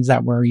building planes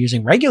that were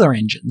using regular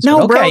engines.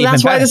 No, bro,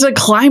 that's why this is a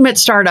climate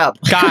startup.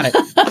 Got it.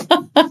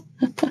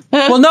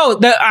 Well, no,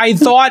 I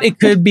thought it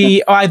could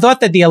be. I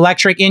thought that the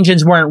electric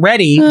engines weren't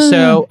ready,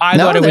 so I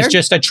thought it was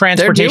just a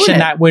transportation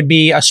that would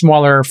be a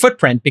smaller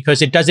footprint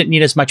because it doesn't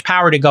need as much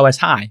power to go as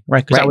high,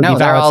 right? Because that would be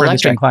valid for the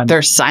extreme climate.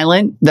 They're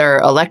silent. They're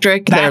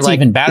electric. That's they're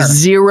even better.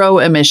 Zero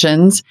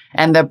emissions,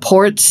 and the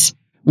ports.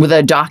 With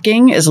a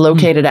docking is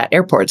located at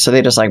airports. So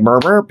they just like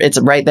burp, burp. It's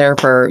right there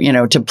for,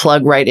 to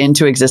plug right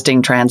into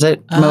existing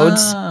transit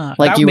modes.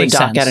 Like you would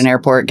dock at an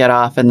airport, get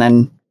off, and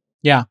then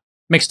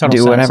makes total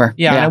sense. Do whatever.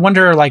 Yeah. And I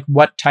wonder like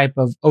what type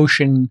of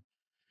ocean,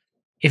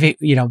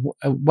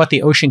 what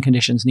the ocean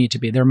conditions need to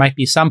be. There might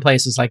be some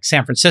places like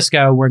San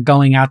Francisco where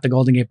going out the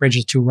Golden Gate Bridge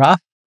is too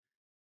rough,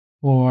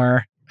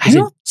 or does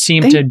it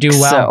seem to do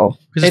well?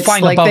 Because it's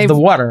flying like above the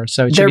water,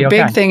 so it should be okay.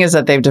 Their big thing is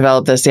that they've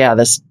developed this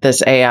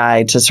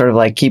AI to sort of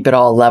like keep it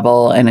all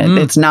level, and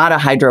it's not a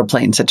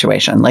hydroplane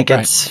situation. Like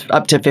it's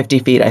up to 50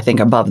 feet, I think,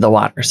 above the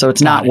water, so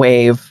it's not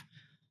wave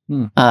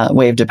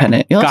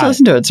dependent. You'll have to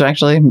listen to it. So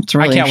actually, it's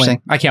really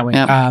interesting. I can't wait.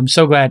 Yeah. I'm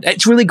so glad.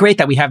 It's really great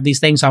that we have these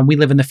things on We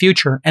Live in the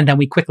Future, and then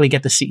we quickly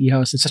get the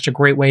CEOs. It's such a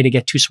great way to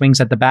get two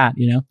swings at the bat.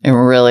 It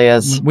really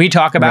is. We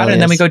talk about it,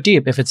 and then we go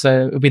deep if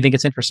we think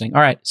it's interesting.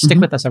 All right, stick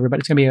with us,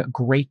 everybody. It's going to be a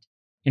great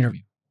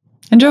interview.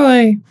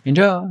 Enjoy.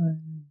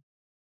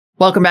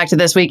 Welcome back to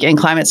This Week in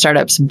Climate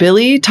Startups.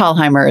 Billy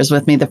Thalheimer is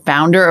with me, the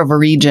founder of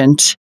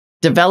REGENT,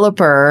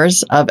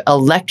 developers of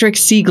electric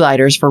sea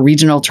gliders for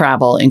regional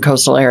travel in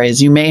coastal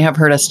areas. You may have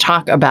heard us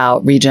talk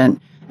about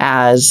REGENT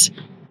as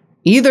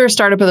either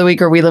Startup of the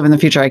Week or We Live in the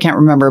Future. I can't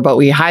remember, but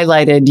we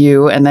highlighted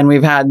you, and then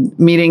we've had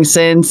meetings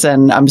since,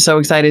 and I'm so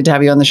excited to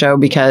have you on the show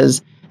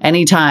because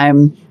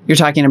anytime you're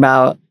talking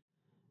about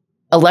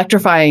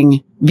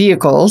electrifying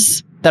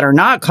vehicles that are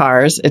not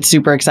cars, it's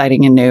super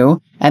exciting and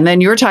new. And then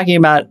you're talking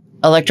about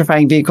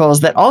electrifying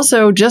vehicles that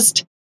also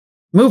just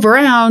move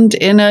around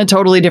in a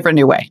totally different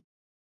new way.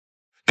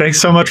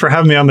 Thanks so much for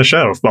having me on the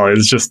show, Molly.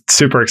 It's just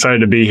super excited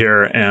to be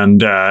here.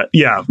 And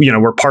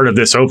we're part of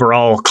this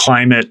overall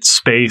climate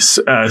space,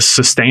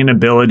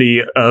 sustainability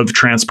of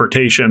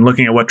transportation,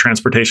 looking at what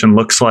transportation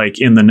looks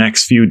like in the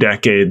next few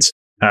decades.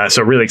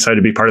 So really excited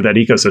to be part of that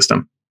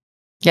ecosystem.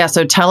 Yeah.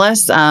 So tell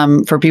us,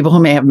 for people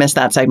who may have missed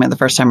that segment the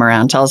first time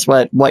around, tell us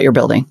what you're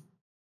building.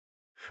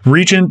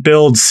 REGENT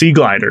builds sea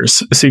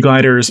gliders. Sea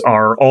gliders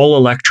are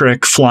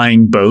all-electric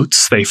flying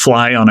boats. They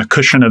fly on a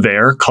cushion of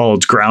air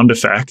called ground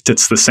effect.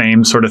 It's the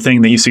same sort of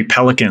thing that you see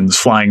pelicans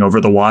flying over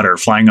the water,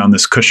 flying on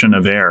this cushion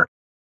of air.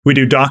 We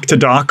do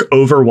dock-to-dock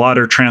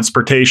over-water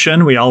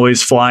transportation. We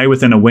always fly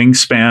within a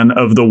wingspan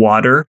of the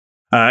water.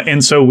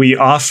 And so we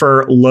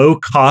offer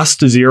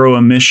low-cost,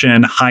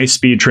 zero-emission,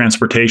 high-speed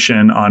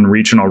transportation on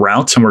regional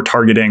routes, and we're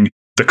targeting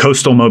the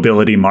coastal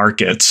mobility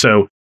market.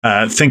 So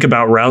think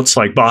about routes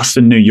like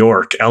Boston, New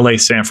York, LA,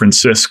 San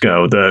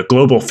Francisco, the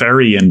global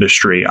ferry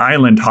industry,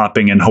 island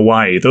hopping in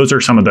Hawaii. Those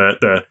are some of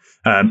the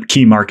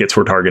key markets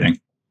we're targeting.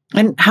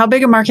 And how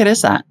big a market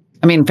is that?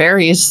 I mean,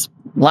 ferries,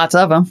 lots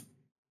of them.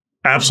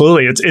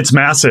 Absolutely. It's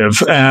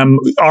massive.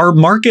 Our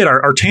market,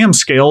 our TAM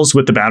scales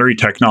with the battery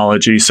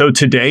technology. So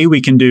today we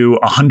can do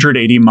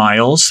 180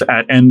 miles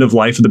at end of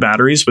life of the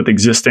batteries with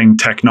existing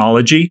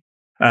technology.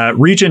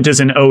 REGENT is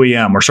an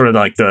OEM, or sort of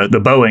like the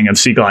Boeing of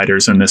sea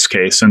gliders in this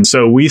case. And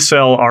so we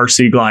sell our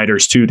sea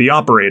gliders to the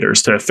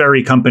operators, to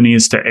ferry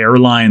companies, to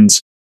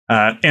airlines.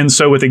 And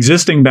so with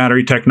existing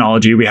battery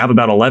technology, we have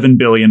about $11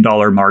 billion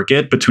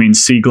market between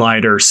sea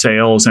glider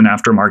sales and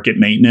aftermarket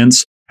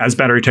maintenance. As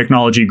battery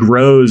technology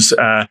grows,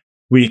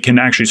 we can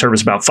actually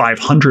service about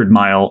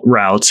 500-mile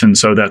routes. And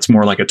so that's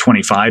more like a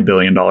 $25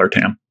 billion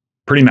TAM.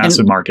 Pretty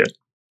massive market.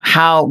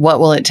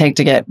 What will it take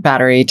to get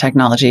battery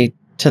technology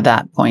to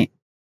that point?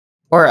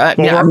 Or not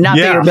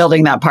that you're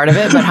building that part of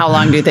it, but how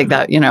long do you think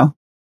that,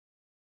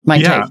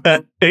 might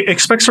take?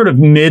 Expect sort of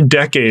mid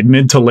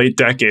to late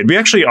decade. We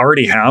actually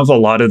already have a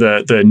lot of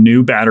the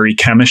new battery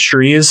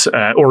chemistries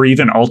or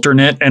even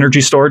alternate energy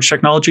storage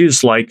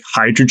technologies like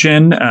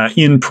hydrogen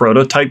in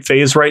prototype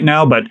phase right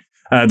now. But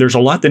there's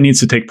a lot that needs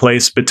to take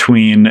place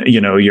between,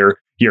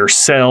 your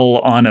cell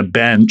on a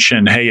bench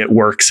and, hey, it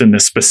works in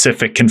this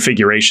specific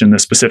configuration,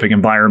 this specific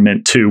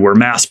environment, to we're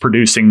mass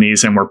producing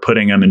these and we're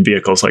putting them in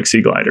vehicles like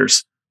sea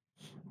gliders.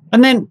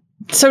 And then,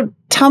 so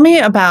tell me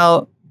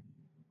about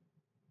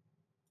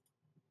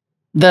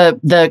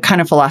the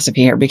kind of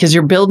philosophy here, because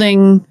you're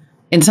building,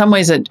 in some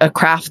ways, a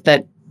craft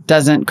that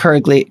doesn't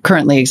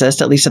currently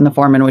exist, at least in the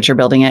form in which you're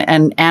building it,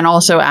 and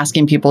also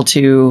asking people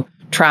to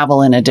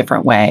travel in a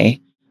different way.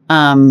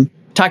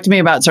 Talk to me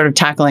about sort of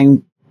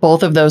tackling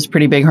both of those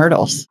pretty big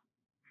hurdles.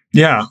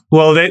 Yeah,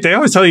 well, they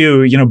always tell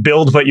you,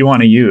 build what you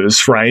want to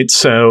use, right?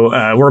 So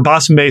we're a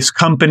Boston-based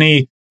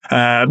company.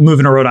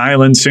 Moving to Rhode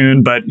Island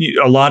soon, but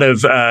a lot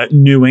of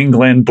New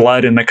England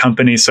blood in the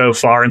company so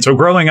far. And so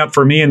growing up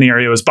for me in the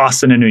area was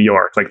Boston and New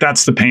York. Like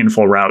that's the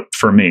painful route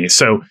for me.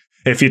 So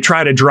if you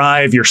try to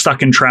drive, you're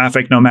stuck in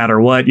traffic no matter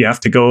what. You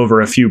have to go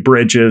over a few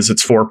bridges.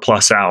 It's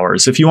 4+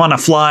 hours. If you want to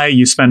fly,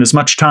 you spend as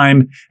much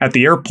time at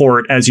the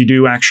airport as you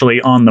do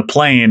actually on the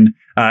plane.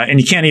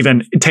 And you can't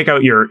even take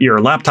out your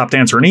laptop to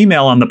answer an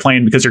email on the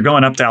plane because you're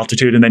going up to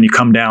altitude and then you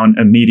come down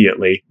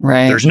immediately.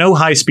 Right. There's no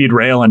high-speed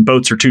rail and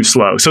boats are too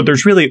slow. So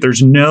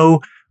there's no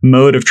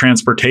mode of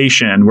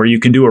transportation where you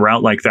can do a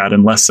route like that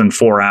in less than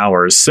 4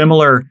 hours.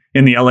 Similar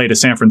in the LA to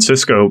San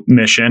Francisco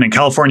mission, and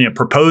California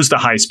proposed a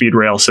high-speed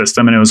rail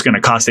system and it was going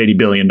to cost $80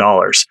 billion.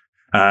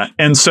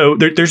 And so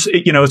there's,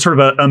 it's sort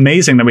of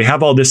amazing that we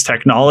have all this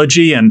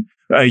technology and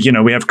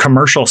we have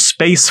commercial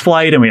space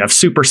flight and we have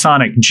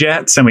supersonic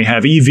jets and we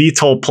have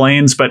eVTOL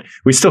planes, but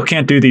we still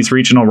can't do these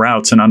regional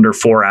routes in under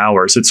 4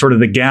 hours. It's sort of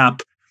the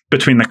gap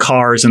between the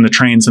cars and the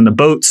trains and the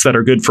boats that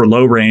are good for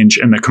low range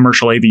and the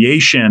commercial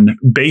aviation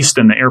based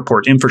in the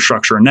airport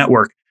infrastructure and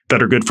network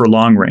that are good for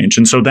long range.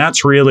 And so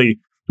that's really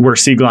where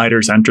sea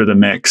gliders enter the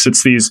mix.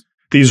 It's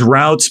these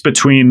routes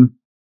between,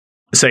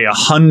 say,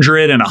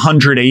 100 and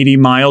 180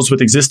 miles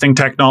with existing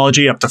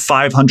technology up to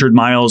 500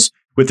 miles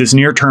with this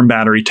near-term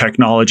battery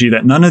technology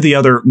that none of the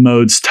other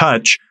modes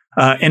touch.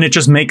 And it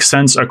just makes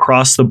sense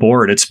across the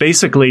board. It's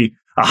basically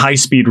a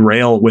high-speed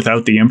rail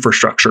without the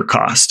infrastructure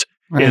cost.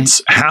 Right.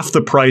 It's half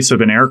the price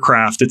of an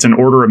aircraft. It's an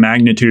order of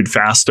magnitude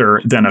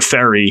faster than a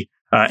ferry.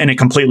 And it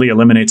completely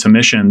eliminates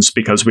emissions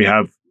because we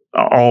have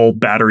all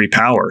battery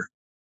power.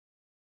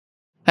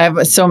 I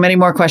have so many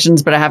more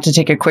questions, but I have to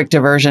take a quick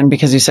diversion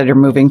because you said you're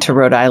moving to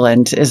Rhode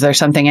Island. Is there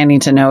something I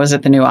need to know? Is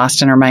it the new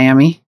Austin or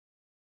Miami?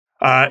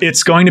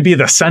 It's going to be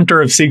the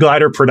center of sea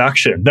glider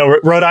production. No,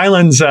 Rhode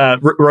Island's a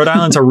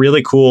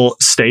really cool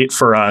state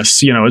for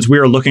us. You know, as we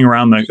were looking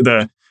around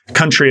the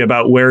country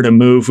about where to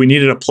move, we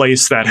needed a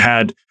place that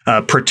had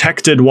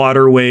protected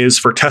waterways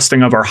for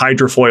testing of our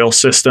hydrofoil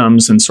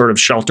systems and sort of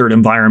sheltered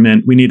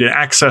environment. We needed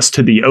access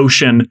to the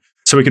ocean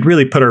so we could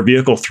really put our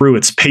vehicle through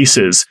its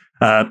paces,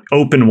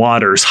 open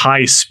waters,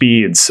 high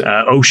speeds,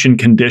 ocean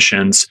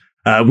conditions.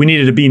 We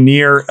needed to be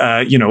near,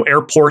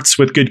 airports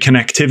with good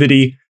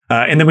connectivity.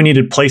 And then we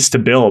needed a place to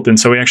build. And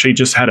so we actually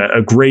just had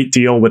a great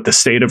deal with the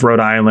state of Rhode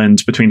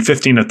Island, between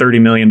 $15 to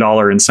 $30 million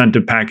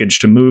incentive package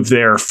to move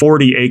there,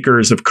 40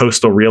 acres of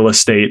coastal real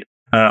estate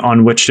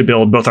on which to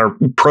build both our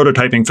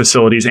prototyping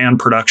facilities and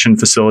production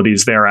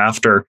facilities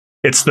thereafter.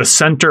 It's the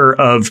center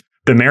of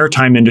the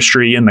maritime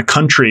industry in the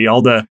country.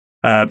 All the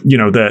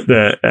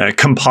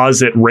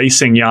composite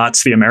racing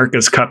yachts, the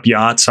America's Cup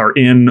yachts, are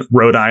in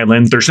Rhode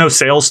Island. There's no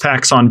sales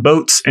tax on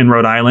boats in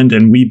Rhode Island,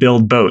 and we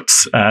build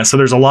boats. So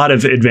there's a lot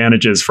of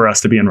advantages for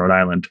us to be in Rhode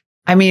Island.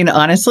 I mean,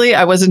 honestly,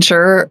 I wasn't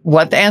sure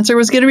what the answer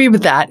was going to be,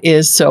 but that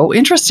is so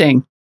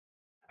interesting.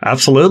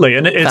 Absolutely.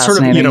 And it's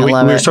sort of,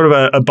 we're sort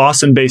of a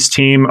Boston-based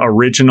team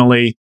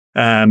originally.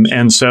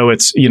 And so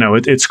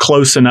it's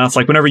close enough.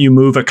 Like whenever you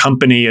move a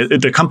company,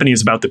 the company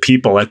is about the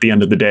people at the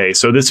end of the day.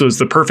 So this was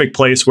the perfect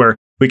place where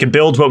we can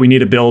build what we need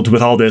to build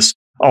with all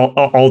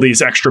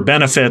these extra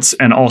benefits.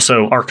 And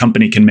also our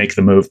company can make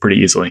the move pretty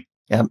easily.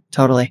 Yep,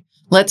 totally.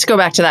 Let's go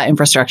back to that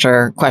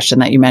infrastructure question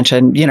that you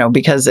mentioned,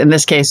 because in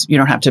this case, you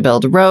don't have to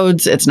build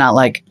roads. It's not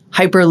like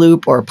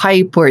Hyperloop or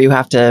pipe where you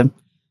have to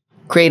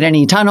create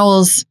any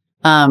tunnels.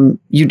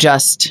 You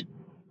just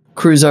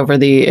cruise over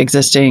the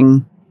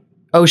existing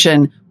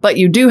ocean, but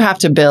you do have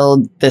to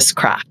build this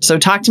craft. So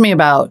talk to me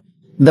about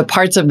the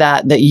parts of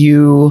that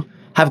you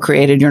have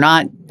created. You're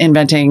not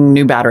inventing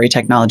new battery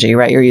technology,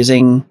 right? You're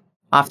using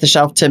off the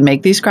shelf to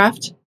make these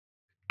craft?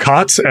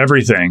 COTS,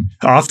 everything,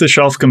 off the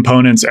shelf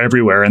components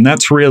everywhere. And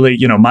that's really,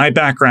 my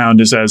background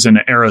is as an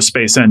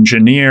aerospace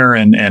engineer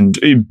and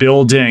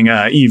building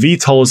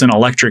eVTOLs and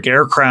electric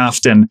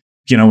aircraft. And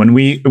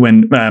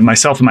when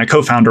myself and my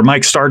co-founder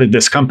Mike started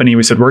this company,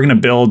 we said, we're going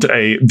to build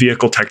a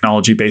vehicle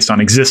technology based on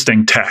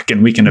existing tech,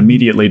 and we can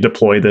immediately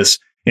deploy this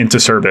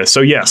into service.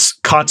 So yes,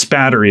 COTS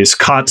batteries,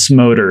 COTS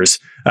motors,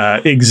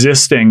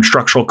 existing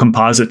structural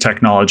composite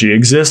technology,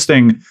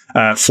 existing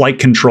flight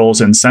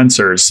controls and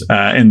sensors,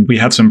 and we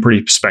have some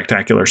pretty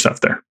spectacular stuff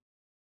there.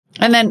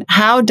 And then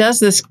how does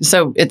this,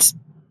 so it's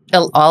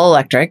all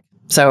electric,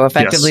 so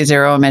effectively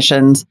zero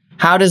emissions.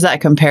 How does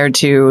that compare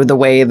to the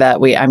way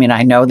that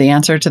I know the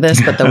answer to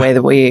this, but the way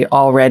that we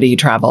already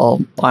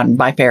travel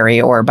by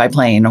ferry or by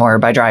plane or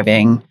by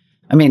driving?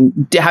 I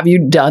mean, have you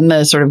done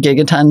the sort of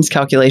gigatons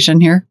calculation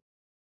here?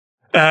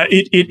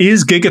 It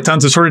is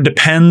gigatons. It sort of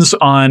depends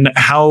on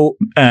how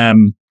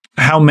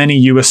many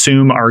you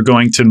assume are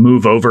going to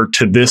move over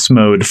to this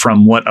mode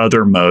from what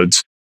other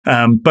modes.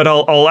 But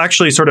I'll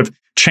actually sort of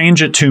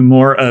change it to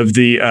more of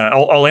the,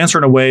 I'll answer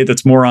in a way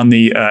that's more on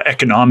the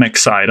economic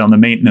side, on the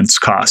maintenance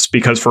costs,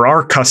 because for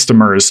our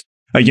customers,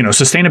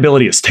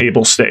 sustainability is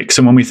table stakes.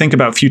 And when we think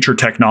about future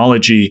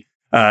technology,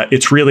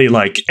 it's really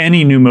like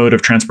any new mode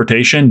of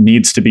transportation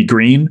needs to be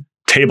green,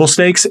 table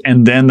stakes.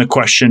 And then the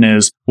question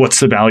is, what's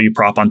the value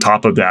prop on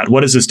top of that?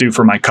 What does this do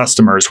for my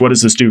customers? What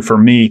does this do for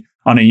me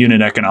on a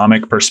unit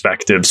economic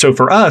perspective? So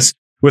for us,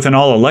 with an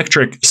all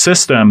electric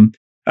system,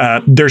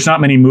 there's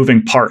not many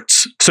moving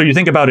parts. So you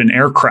think about an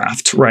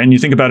aircraft, right? And you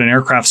think about an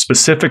aircraft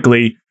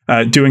specifically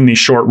doing these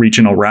short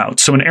regional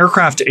routes. So an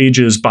aircraft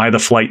ages by the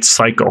flight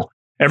cycle.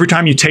 Every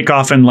time you take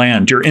off and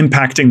land, you're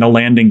impacting the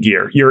landing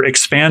gear. You're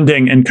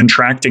expanding and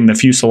contracting the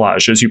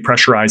fuselage as you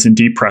pressurize and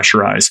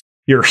depressurize.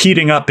 You're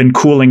heating up and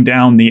cooling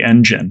down the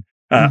engine.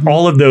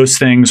 All of those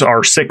things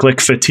are cyclic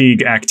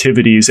fatigue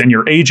activities, and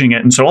you're aging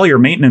it. And so all your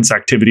maintenance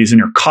activities and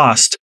your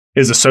cost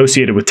is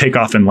associated with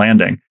takeoff and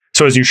landing.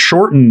 So as you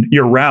shorten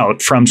your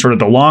route from sort of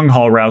the long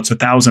haul routes,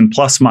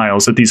 1,000+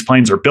 miles that these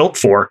planes are built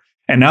for,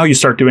 and now you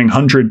start doing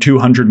 100,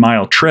 200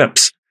 mile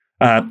trips,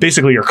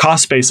 basically your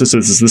cost basis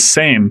is the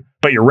same,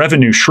 but your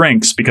revenue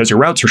shrinks because your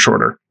routes are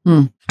shorter.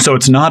 So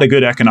it's not a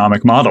good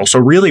economic model. So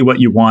really what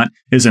you want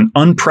is an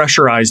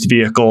unpressurized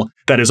vehicle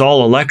that is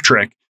all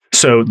electric.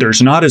 So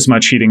there's not as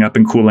much heating up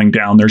and cooling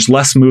down. There's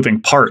less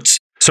moving parts.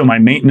 So my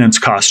maintenance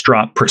costs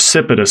drop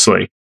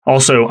precipitously.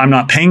 Also, I'm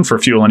not paying for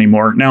fuel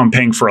anymore. Now I'm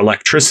paying for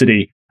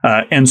electricity.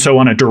 And so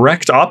on a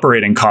direct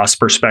operating cost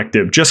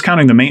perspective, just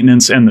counting the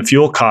maintenance and the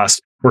fuel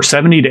cost, we're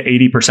 70 to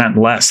 80%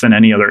 less than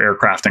any other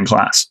aircraft in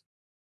class.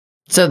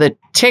 So the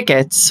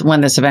tickets,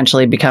 when this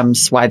eventually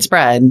becomes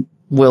widespread,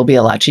 will be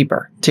a lot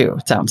cheaper too,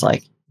 it sounds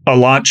like. A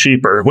lot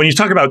cheaper. When you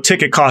talk about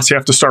ticket costs, you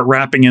have to start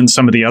wrapping in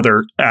some of the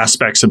other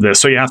aspects of this.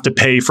 So you have to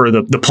pay for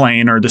the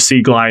plane or the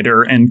sea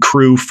glider and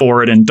crew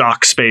for it and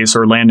dock space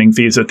or landing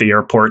fees at the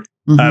airport.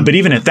 But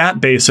even at that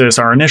basis,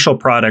 our initial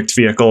product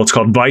vehicle, it's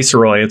called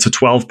Viceroy. It's a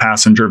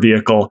 12-passenger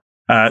vehicle.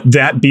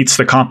 That beats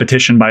the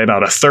competition by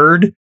about a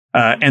third.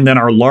 And then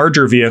our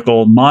larger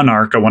vehicle,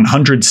 Monarch, a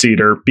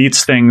 100-seater,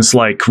 beats things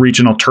like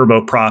regional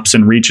turboprops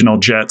and regional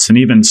jets and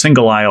even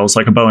single aisles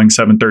like a Boeing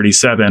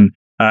 737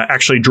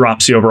 actually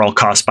drops the overall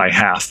cost by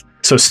half.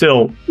 So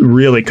still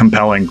really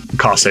compelling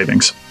cost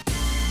savings.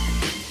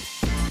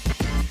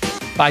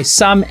 By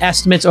some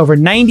estimates, over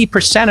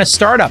 90% of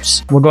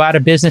startups will go out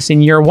of business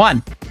in year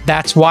one.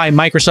 That's why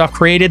Microsoft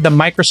created the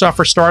Microsoft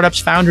for Startups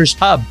Founders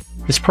Hub.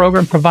 This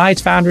program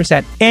provides founders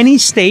at any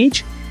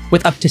stage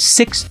with up to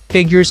 6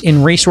 figures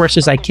in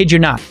resources. I kid you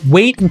not.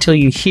 Wait until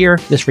you hear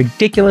this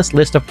ridiculous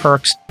list of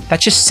perks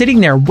that's just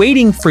sitting there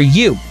waiting for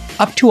you.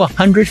 Up to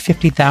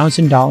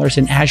 $150,000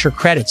 in Azure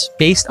credits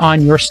based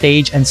on your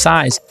stage and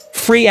size.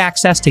 Free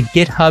access to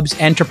GitHub's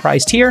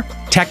enterprise tier.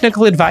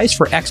 Technical advice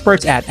for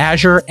experts at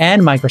Azure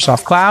and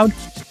Microsoft Cloud.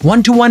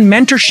 One-to-one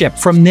mentorship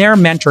from their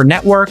mentor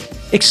network.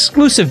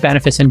 Exclusive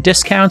benefits and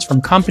discounts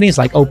from companies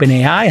like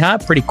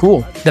OpenAI, Pretty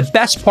cool. The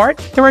best part,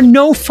 there are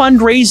no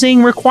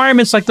fundraising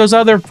requirements like those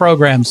other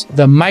programs.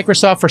 The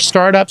Microsoft for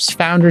Startups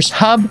Founders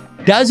Hub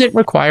doesn't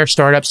require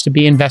startups to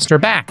be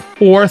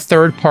investor-backed or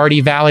third-party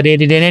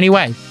validated in any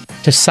way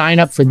to sign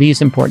up for these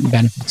important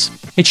benefits.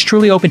 It's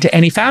truly open to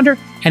any founder,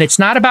 and it's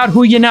not about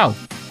who you know.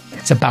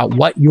 It's about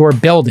what you're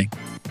building.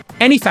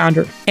 Any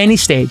founder, any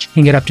stage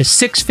can get up to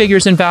 6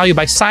 figures in value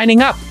by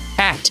signing up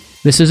at,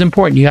 this is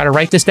important, you got to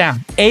write this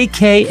down,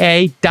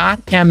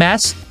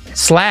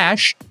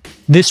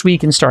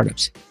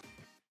 aka.ms/thisweekinstartups.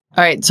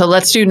 All right, so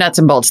let's do nuts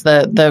and bolts.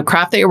 The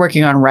craft that you're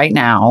working on right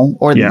now,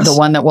 or Yes. the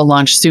one that will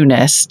launch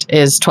soonest,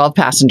 is 12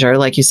 passenger,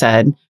 like you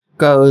said,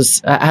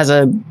 has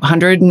a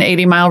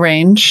 180 mile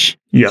range.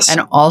 Yes.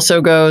 And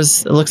also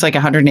goes, it looks like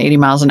 180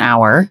 miles an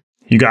hour.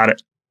 You got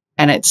it.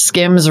 And it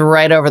skims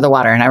right over the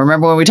water. And I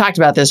remember when we talked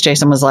about this,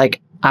 Jason was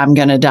like, I'm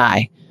going to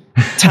die.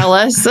 Tell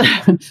us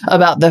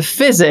about the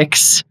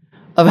physics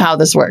of how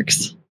this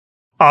works.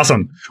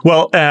 Awesome.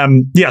 Well,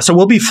 so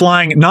we'll be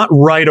flying not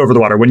right over the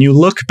water. When you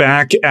look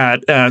back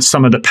at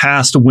some of the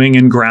past wing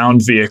and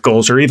ground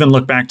vehicles, or even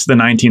look back to the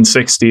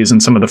 1960s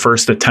and some of the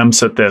first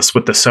attempts at this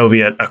with the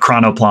Soviet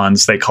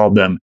chronoplans, they called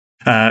them,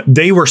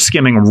 they were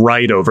skimming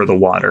right over the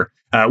water.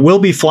 We'll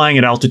be flying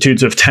at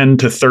altitudes of 10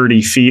 to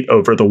 30 feet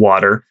over the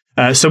water.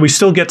 So we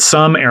still get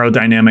some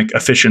aerodynamic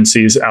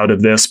efficiencies out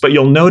of this, but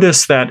you'll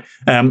notice that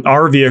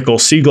our vehicle,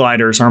 Sea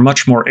Gliders, are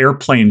much more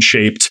airplane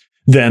shaped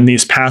than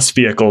these past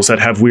vehicles that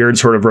have weird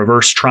sort of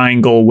reverse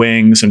triangle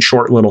wings and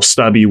short little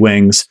stubby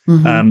wings.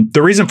 Mm-hmm.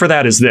 The reason for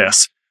that is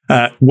this.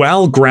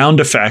 While ground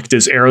effect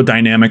is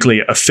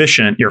aerodynamically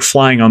efficient, you're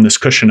flying on this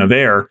cushion of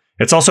air,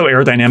 it's also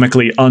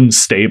aerodynamically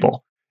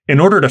unstable. In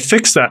order to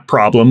fix that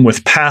problem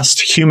with past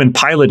human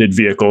piloted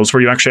vehicles,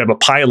 where you actually have a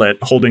pilot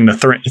holding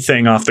the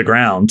thing off the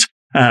ground,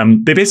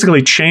 they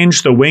basically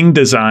changed the wing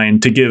design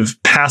to give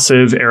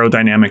passive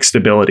aerodynamic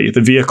stability. The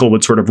vehicle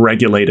would sort of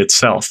regulate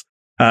itself.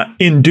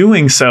 In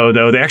doing so,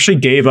 though, they actually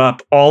gave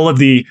up all of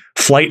the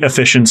flight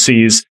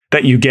efficiencies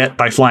that you get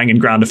by flying in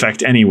ground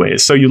effect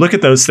anyways. So you look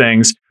at those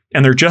things,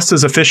 and they're just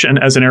as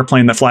efficient as an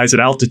airplane that flies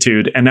at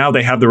altitude, and now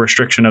they have the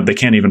restriction of they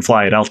can't even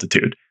fly at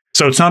altitude.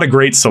 So it's not a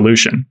great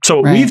solution. So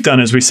what we've done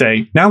is we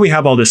say, now we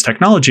have all this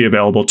technology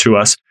available to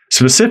us,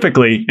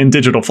 specifically in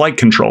digital flight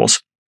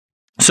controls.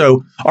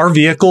 So our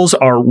vehicles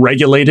are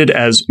regulated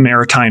as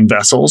maritime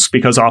vessels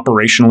because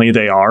operationally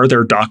they are.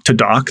 They're dock to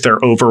dock.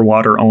 They're over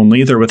water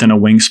only. They're within a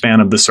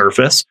wingspan of the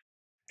surface.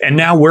 And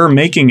now we're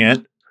making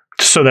it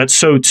so that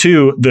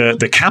too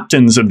the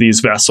captains of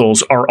these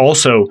vessels are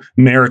also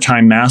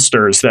maritime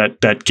masters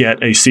that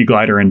get a Sea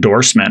Glider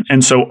endorsement.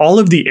 And so all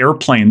of the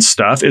airplane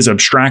stuff is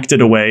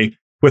abstracted away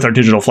with our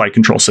digital flight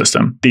control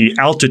system. The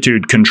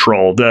altitude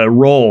control, the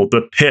roll,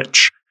 the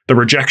pitch, the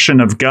rejection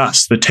of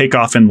gusts, the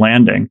takeoff and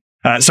landing.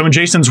 So when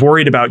Jason's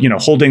worried about,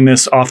 holding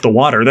this off the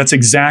water, that's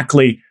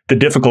exactly the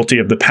difficulty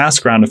of the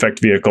past ground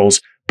effect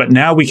vehicles. But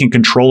now we can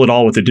control it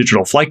all with a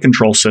digital flight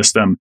control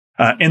system.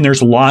 And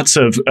there's lots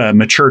of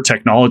mature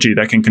technology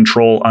that can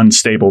control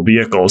unstable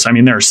vehicles. I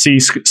mean, there are sea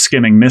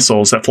skimming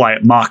missiles that fly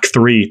at Mach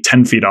 3,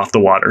 10 feet off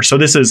the water. So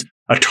this is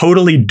a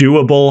totally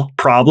doable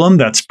problem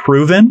that's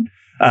proven.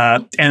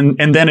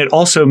 And then it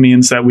also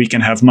means that we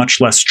can have much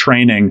less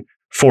training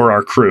for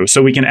our crew.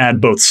 So we can add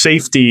both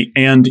safety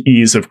and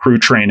ease of crew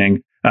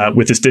training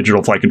with this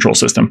digital flight control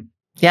system.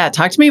 Yeah,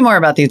 talk to me more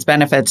about these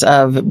benefits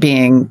of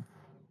being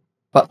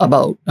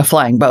a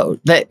flying boat,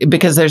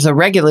 because there's a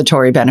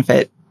regulatory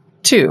benefit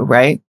too,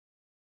 right?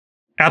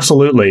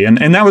 Absolutely.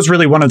 And that was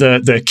really one of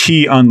the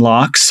key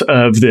unlocks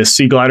of this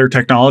Sea Glider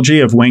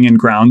technology, of wing and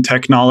ground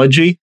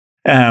technology.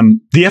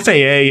 The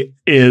FAA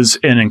is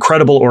an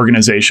incredible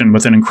organization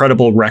with an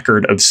incredible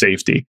record of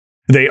safety.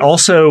 They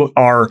also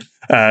are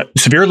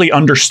severely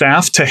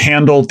understaffed to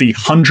handle the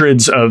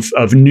hundreds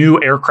of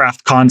new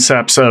aircraft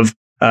concepts of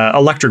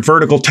electric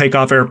vertical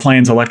takeoff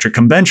airplanes, electric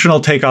conventional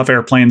takeoff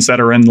airplanes that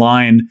are in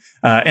line.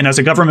 And as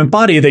a government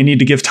body, they need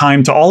to give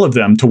time to all of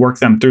them to work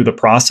them through the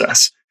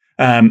process.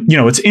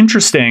 It's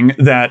interesting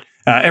that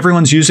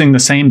everyone's using the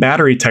same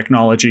battery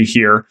technology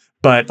here,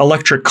 but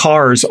electric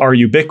cars are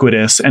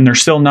ubiquitous, and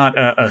there's still not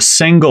a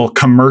single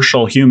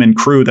commercial human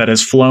crew that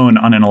has flown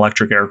on an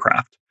electric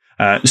aircraft.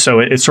 So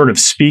it sort of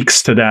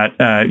speaks to that,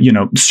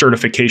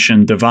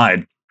 certification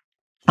divide.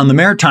 On the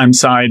maritime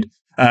side,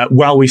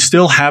 while we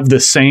still have the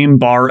same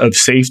bar of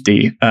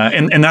safety,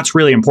 and that's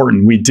really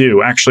important. We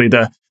do actually,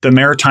 the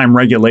maritime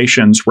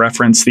regulations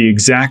reference the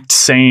exact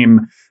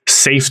same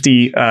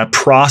safety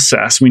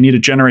process. We need to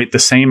generate the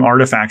same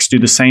artifacts, do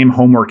the same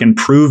homework, and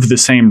prove the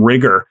same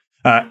rigor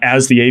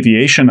as the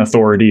aviation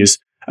authorities.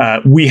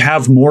 We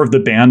have more of the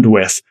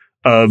bandwidth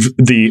of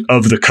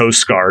the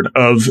Coast Guard,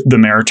 of the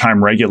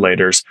maritime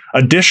regulators.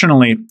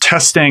 Additionally,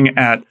 testing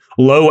at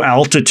low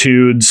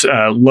altitudes,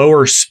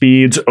 lower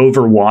speeds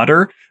over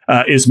water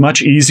is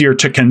much easier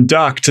to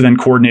conduct than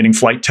coordinating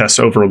flight tests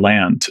over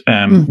land.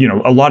 You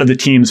know, a lot of the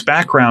team's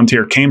background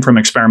here came from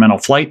experimental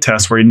flight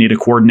tests where you need to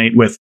coordinate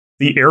with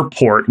the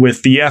airport,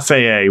 with the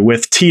FAA,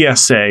 with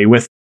TSA,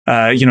 with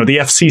you know, the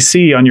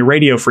FCC on your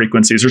radio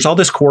frequencies. There's all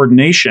this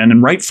coordination,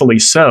 and rightfully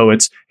so.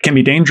 It can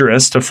be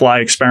dangerous to fly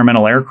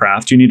experimental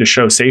aircraft. You need to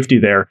show safety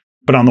there.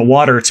 But on the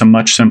water, it's a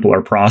much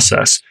simpler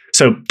process.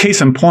 So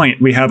case in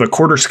point, we have a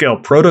quarter scale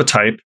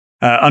prototype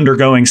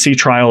undergoing sea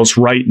trials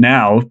right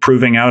now,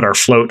 proving out our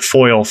float,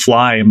 foil,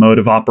 fly mode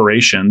of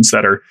operations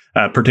that are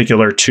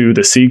particular to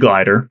the Sea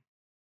Glider.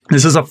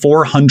 This is a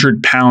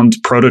 400-pound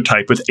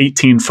prototype with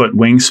 18-foot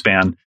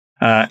wingspan.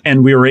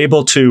 And we were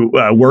able to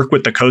work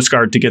with the Coast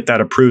Guard to get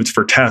that approved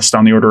for test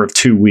on the order of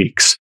 2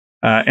 weeks.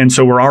 And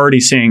so we're already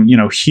seeing, you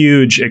know,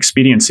 huge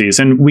expediencies,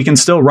 and we can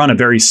still run a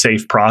very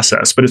safe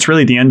process, but it's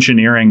really the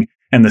engineering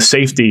and the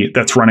safety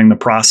that's running the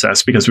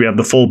process, because we have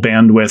the full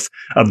bandwidth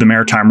of the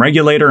maritime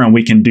regulator, and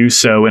we can do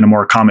so in a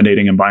more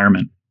accommodating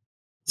environment.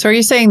 So are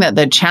you saying that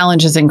the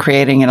challenges in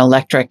creating an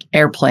electric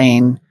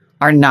airplane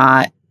are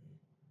not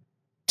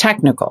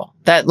technical?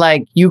 That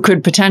like you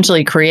could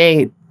potentially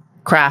create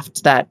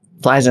craft that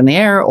flies in the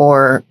air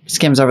or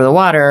skims over the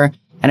water,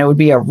 and it would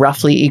be a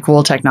roughly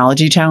equal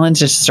technology challenge,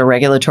 just a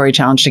regulatory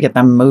challenge to get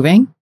them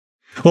moving?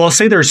 Well, I'll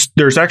say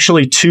there's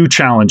actually two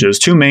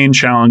main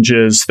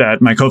challenges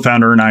that my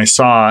co-founder and I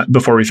saw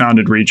before we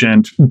founded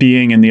Regent,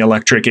 being in the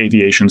electric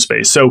aviation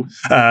space. So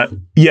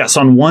yes,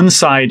 on one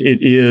side,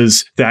 it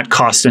is that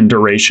cost and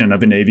duration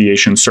of an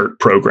aviation cert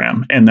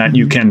program, and that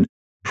you can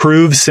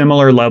prove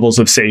similar levels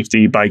of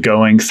safety by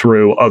going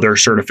through other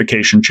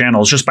certification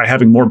channels, just by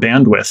having more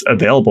bandwidth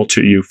available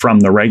to you from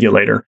the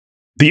regulator.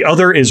 The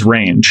other is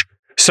range.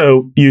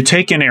 So you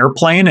take an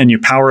airplane and you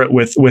power it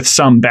with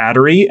some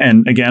battery.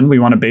 And again, we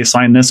want to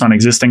baseline this on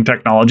existing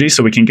technology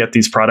so we can get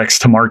these products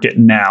to market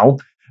now.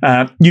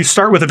 You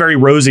start with a very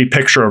rosy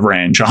picture of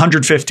range,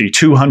 150,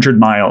 200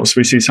 miles.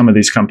 We see some of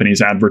these companies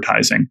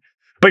advertising.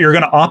 But you're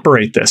going to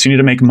operate this. You need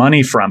to make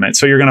money from it.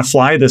 So you're going to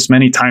fly this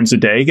many times a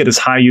day, get as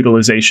high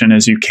utilization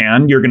as you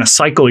can. You're going to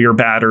cycle your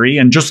battery.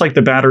 And just like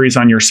the batteries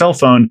on your cell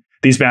phone,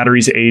 these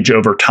batteries age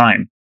over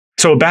time.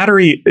 So a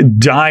battery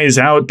dies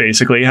out,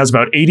 basically, it has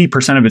about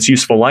 80% of its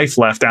useful life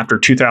left after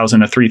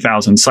 2,000 to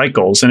 3,000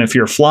 cycles. And if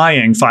you're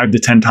flying 5 to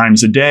 10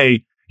 times a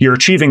day, you're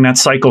achieving that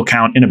cycle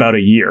count in about a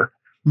year.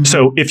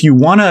 So if you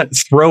want to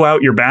throw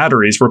out your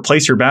batteries,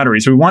 replace your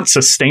batteries, we want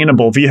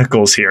sustainable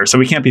vehicles here. So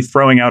we can't be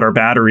throwing out our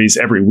batteries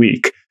every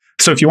week.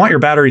 So if you want your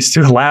batteries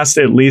to last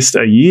at least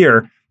a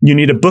year, you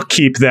need to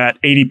bookkeep that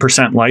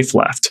 80% life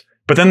left.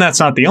 But then that's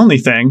not the only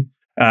thing.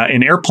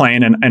 In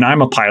airplane, and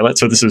I'm a pilot,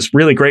 so this is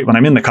really great when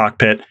I'm in the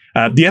cockpit,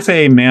 the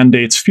FAA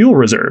mandates fuel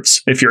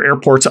reserves. If your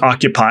airport's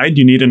occupied,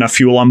 you need enough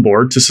fuel on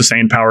board to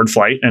sustain powered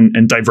flight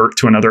and divert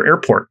to another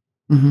airport.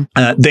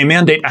 They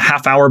mandate a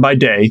half hour by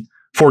day,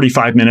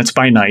 45 minutes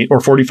by night, or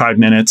 45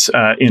 minutes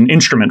in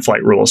instrument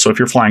flight rules. So if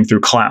you're flying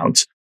through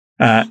clouds.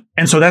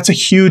 And so that's a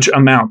huge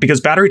amount, because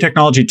battery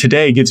technology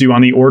today gives you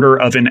on the order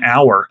of an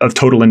hour of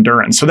total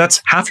endurance. So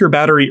that's half your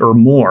battery or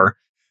more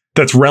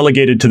that's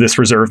relegated to this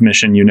reserve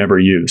mission you never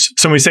use.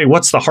 So when we say,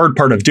 what's the hard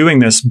part of doing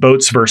this,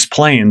 boats versus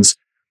planes?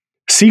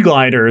 Sea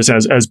gliders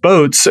as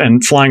boats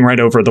and flying right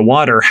over the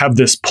water have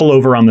this pull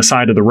over on the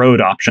side of the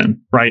road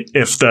option, right?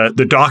 If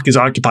the dock is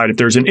occupied, if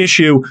there's an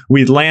issue,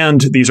 we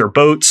land, these are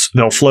boats,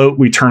 they'll float,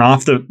 we turn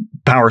off the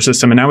power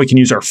system, and now we can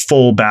use our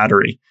full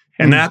battery.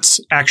 And that's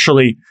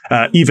actually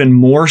even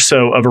more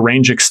so of a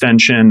range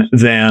extension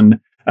than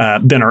our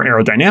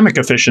aerodynamic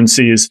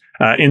efficiencies,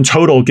 in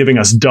total giving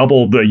us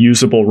double the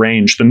usable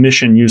range, the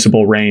mission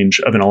usable range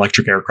of an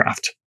electric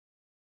aircraft.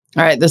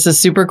 All right, this is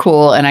super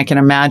cool. And I can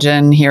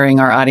imagine hearing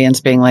our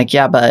audience being like,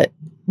 yeah, but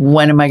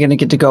when am I going to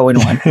get to go in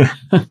one?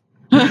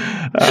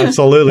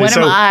 Absolutely. When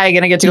am I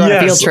going to get to go on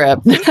a field trip?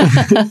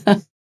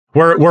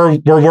 We're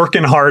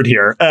working hard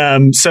here.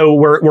 So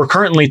we're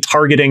currently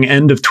targeting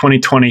end of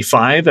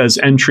 2025 as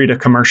entry to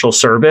commercial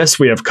service.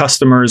 We have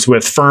customers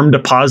with firm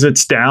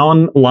deposits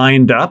down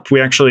lined up.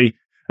 We actually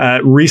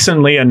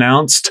recently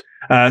announced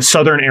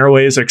Southern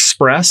Airways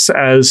Express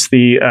as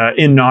the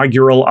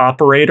inaugural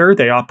operator.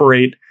 They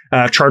operate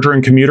charter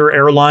and commuter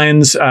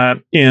airlines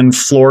in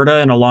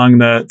Florida and along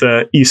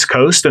the East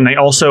Coast, and they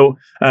also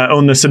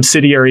own the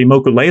subsidiary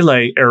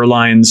Mokulele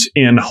Airlines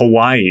in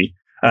Hawaii.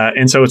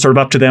 And so it's sort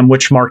of up to them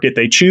which market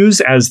they choose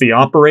as the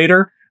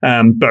operator.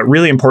 But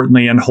really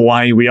importantly, in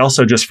Hawaii, we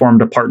also just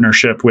formed a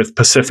partnership with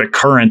Pacific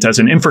Current as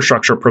an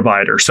infrastructure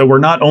provider. So we're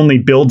not only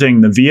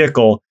building the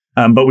vehicle,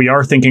 But we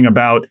are thinking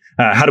about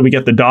how do we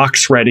get the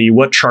docks ready?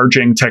 What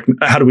charging tech?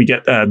 How do we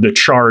get the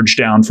charge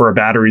down for our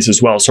batteries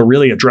as well? So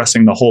really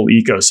addressing the whole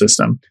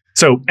ecosystem.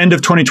 So end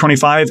of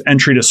 2025,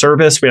 entry to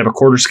service. We have a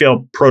quarter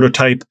scale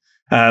prototype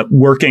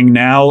working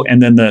now,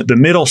 and then the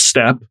middle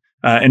step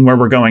and where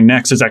we're going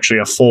next is actually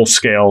a full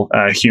scale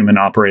human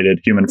operated,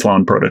 human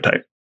flown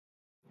prototype.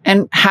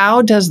 And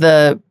how does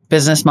the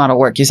business model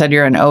work? You said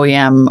you're an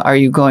OEM. Are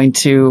you going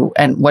to,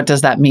 and what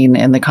does that mean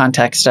in the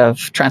context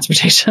of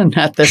transportation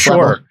at this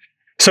level?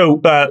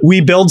 So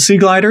we build sea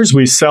gliders,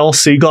 we sell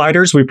sea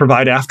gliders, we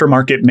provide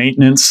aftermarket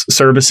maintenance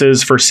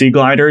services for sea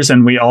gliders,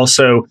 and we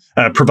also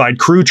provide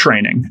crew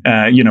training.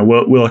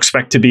 We'll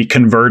expect to be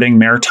converting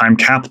maritime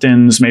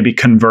captains, maybe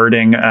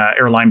converting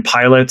airline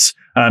pilots,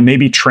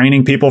 maybe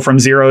training people from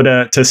zero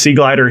to sea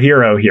glider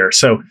hero here.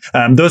 So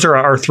those are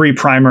our three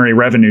primary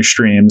revenue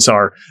streams: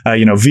 are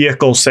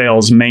vehicle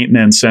sales,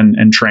 maintenance,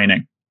 and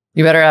training.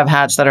 You better have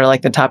hats that are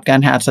like the Top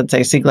Gun hats that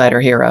say Sea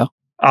Glider Hero.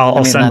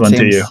 I'll send one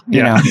to you.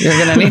 Yeah,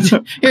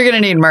 you're gonna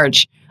need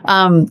merch.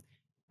 And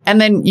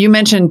then you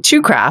mentioned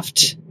two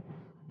craft,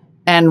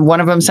 and one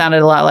of them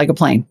sounded a lot like a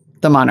plane,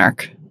 the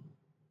Monarch.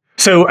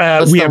 So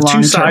we have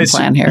two size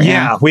plan here.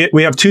 Yeah,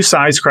 we have two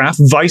size craft.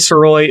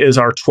 Viceroy is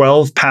our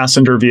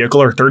 12-passenger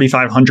vehicle, or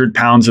 3,500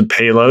 pounds of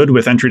payload,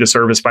 with entry to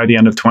service by the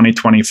end of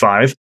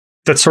 2025.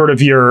 That's sort of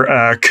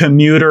your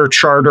commuter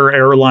charter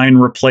airline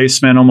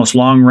replacement, almost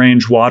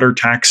long-range water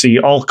taxi,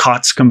 all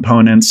COTS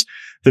components.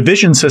 The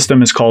vision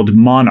system is called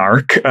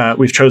Monarch.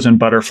 We've chosen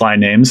butterfly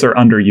names. They're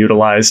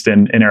underutilized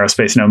in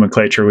aerospace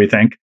nomenclature, we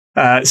think.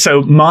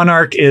 So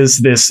Monarch is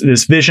this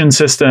vision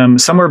system,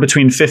 somewhere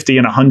between 50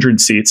 and 100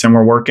 seats. And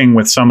we're working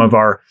with some of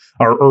our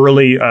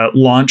early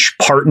launch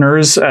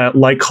partners,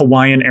 like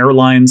Hawaiian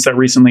Airlines that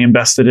recently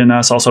invested in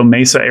us, also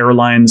Mesa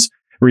Airlines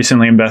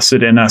recently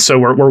invested in us. So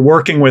we're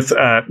working with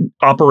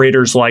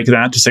operators like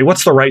that to say,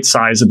 what's the right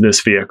size of this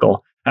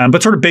vehicle?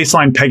 But sort of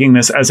baseline pegging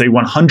this as a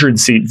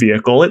 100-seat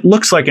vehicle. It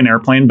looks like an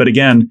airplane, but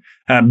again,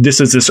 this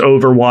is this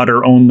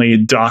over-water only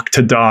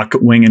dock-to-dock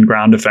wing and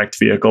ground effect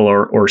vehicle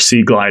or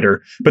sea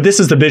glider. But this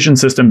is the vision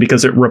system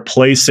because it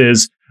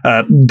replaces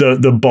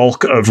the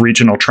bulk of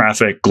regional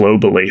traffic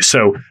globally.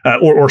 So,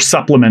 or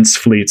supplements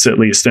fleets, at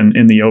least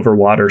in the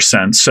over-water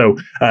sense. So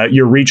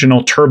your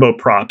regional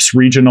turboprops,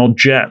 regional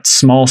jets,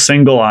 small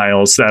single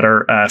aisles that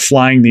are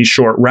flying these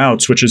short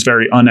routes, which is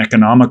very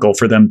uneconomical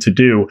for them to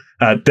do.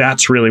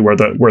 That's really where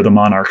the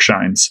Monarch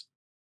shines.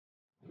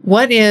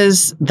 What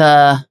is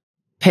the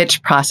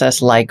pitch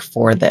process like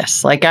for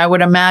this? Like, I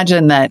would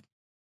imagine that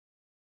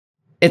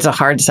it's a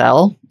hard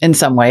sell in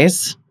some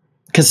ways,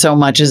 because so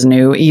much is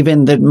new,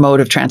 even the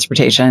mode of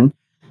transportation.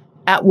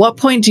 At what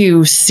point do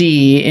you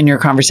see in your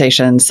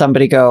conversation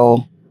somebody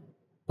go,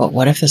 but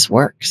what if this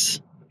works?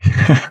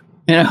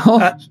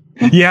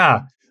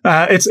 Yeah.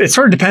 It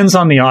sort of depends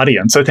on the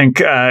audience. I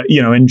think,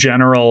 in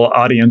general,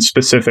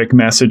 audience-specific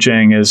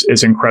messaging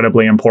is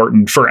incredibly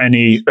important for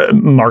any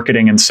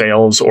marketing and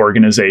sales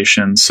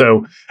organization.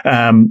 So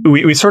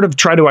we sort of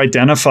try to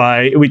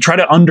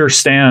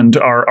understand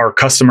our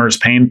customers'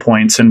 pain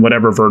points in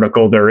whatever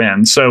vertical they're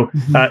in. So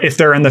if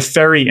they're in the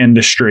ferry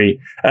industry,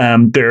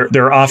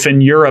 they're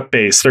often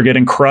Europe-based. They're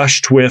getting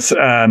crushed with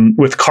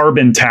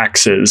carbon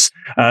taxes.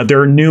 There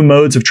are new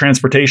modes of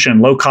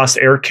transportation, low-cost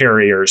air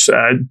carriers,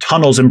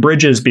 tunnels and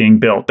bridges being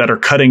built that are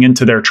cutting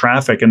into their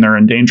traffic, and they're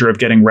in danger of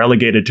getting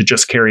relegated to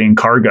just carrying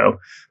cargo.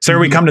 So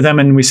we come to them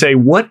and we say,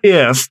 what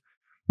if,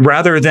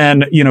 rather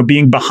than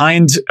being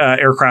behind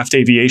aircraft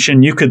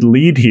aviation, you could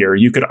lead here?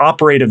 You could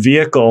operate a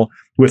vehicle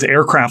with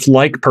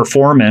aircraft-like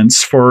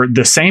performance for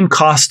the same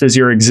cost as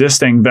your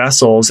existing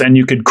vessels, and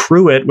you could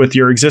crew it with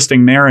your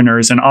existing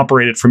mariners and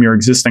operate it from your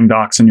existing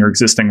docks and your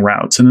existing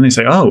routes. And then they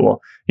say, oh,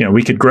 well,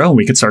 we could grow, and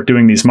we could start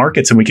doing these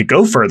markets, and we could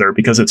go further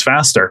because it's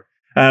faster.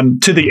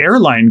 To the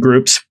airline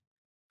groups,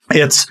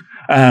 it's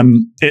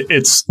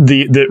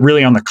the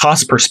really on the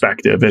cost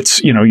perspective.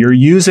 It's, you're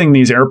using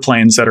these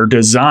airplanes that are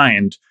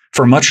designed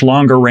for much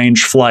longer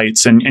range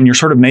flights, and you're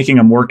sort of making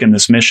them work in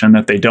this mission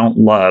that they don't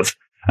love.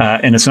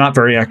 And it's not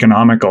very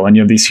economical, and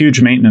you have these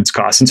huge maintenance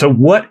costs. And so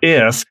what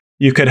if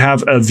you could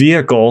have a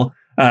vehicle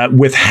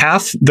with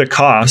half the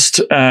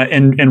cost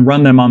and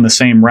run them on the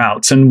same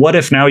routes? And what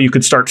if now you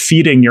could start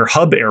feeding your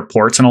hub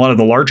airports, and a lot of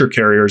the larger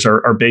carriers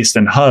are based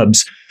in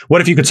hubs. What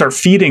if you could start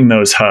feeding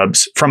those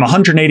hubs from a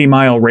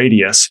 180-mile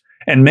radius?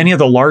 And many of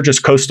the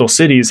largest coastal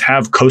cities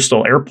have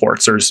coastal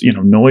airports. There's,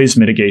 noise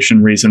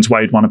mitigation reasons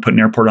why you'd want to put an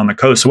airport on the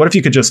coast. So what if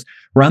you could just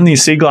run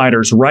these sea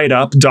gliders right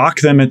up,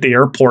 dock them at the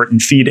airport,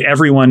 and feed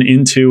everyone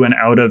into and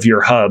out of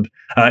your hub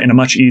in a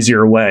much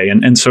easier way?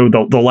 And so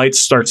the light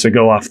starts to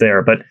go off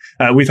there. But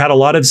we've had a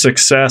lot of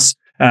success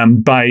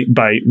by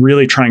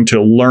really trying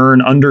to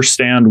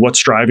understand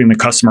what's driving the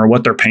customer,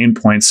 what their pain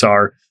points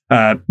are.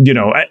 As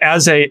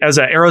an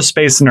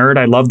aerospace nerd,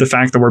 I love the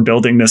fact that we're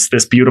building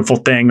this beautiful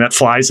thing that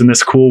flies in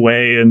this cool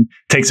way and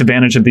takes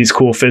advantage of these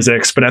cool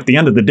physics. But at the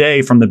end of the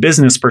day, from the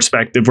business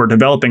perspective, we're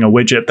developing a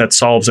widget that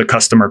solves a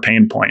customer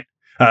pain point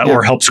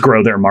or helps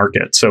grow their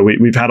market. So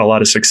we've had a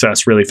lot of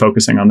success really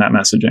focusing on that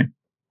messaging.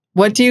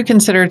 What do you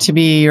consider to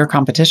be your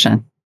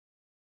competition?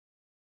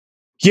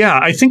 Yeah,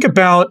 I think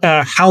about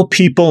how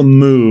people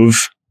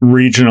move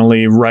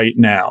regionally right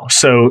now.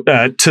 So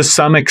to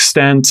some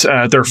extent,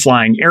 they're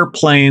flying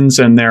airplanes,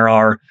 and there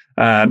are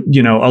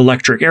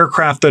electric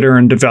aircraft that are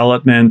in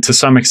development. To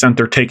some extent,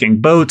 they're taking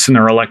boats, and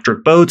there are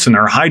electric boats, and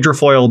there are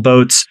hydrofoil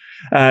boats.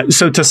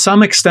 So to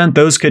some extent,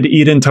 those could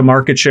eat into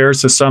market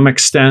shares. To some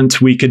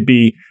extent, we could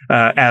be,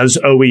 as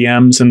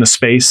OEMs in the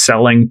space,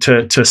 selling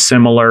to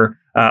similar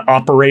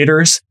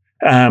operators.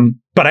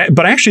 But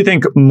I actually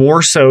think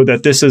more so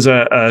that this is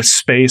a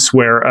space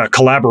where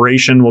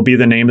collaboration will be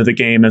the name of the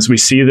game. As we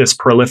see this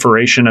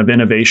proliferation of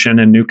innovation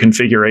and new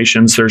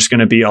configurations, there's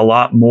going to be a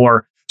lot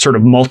more sort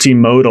of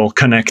multimodal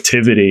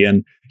connectivity.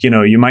 And,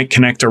 you might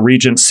connect a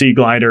Regent Sea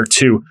Glider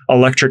to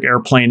electric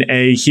airplane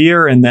A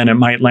here, and then it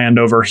might land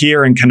over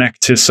here and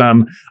connect to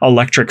some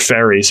electric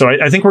ferry. So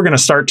I think we're going to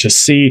start to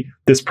see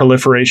this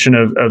proliferation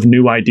of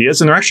new ideas,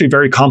 and they're actually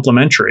very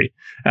complementary.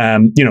 A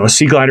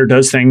Sea Glider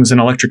does things an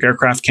electric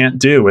aircraft can't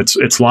do.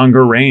 It's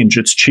longer range.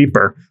 It's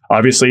cheaper.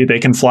 Obviously, they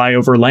can fly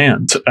over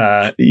land.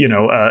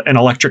 An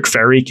electric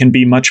ferry can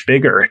be much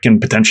bigger. It can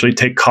potentially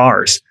take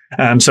cars.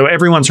 So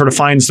everyone sort of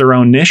finds their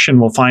own niche,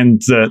 and we'll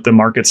find the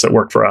markets that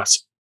work for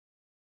us.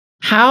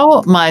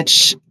 How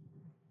much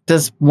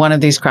does one of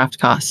these craft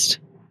cost?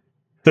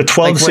 The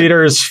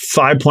 12-seater is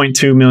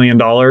 $5.2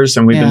 million,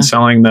 and we've been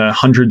selling the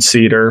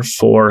 100-seater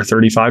for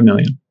 $35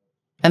 million.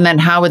 And then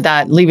how would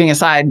that, leaving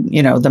aside,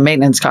 the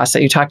maintenance costs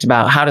that you talked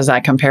about, how does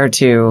that compare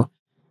to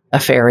a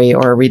ferry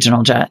or a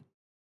regional jet?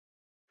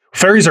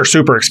 Ferries are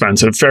super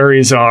expensive.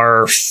 Ferries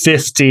are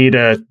 $50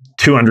 to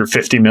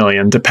 $250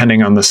 million,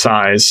 depending on the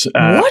size.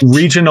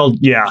 Regional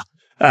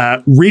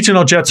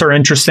jets are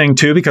interesting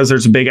too, because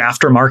there's a big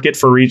aftermarket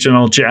for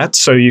regional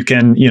jets. So you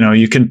can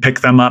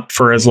pick them up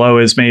for as low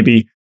as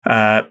maybe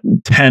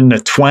 10 to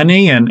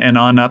 20 and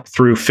on up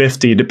through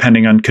 50,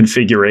 depending on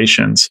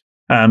configurations.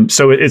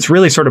 So it's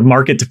really sort of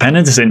market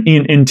dependent. It's an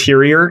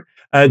interior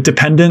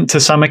dependent to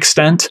some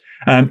extent.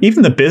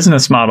 Even the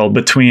business model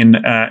between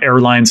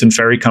airlines and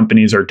ferry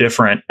companies are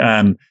different.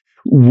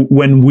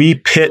 When we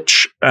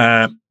pitch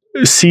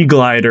Sea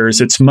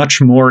Gliders, it's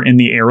much more in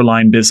the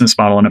airline business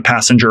model and a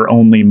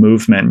passenger-only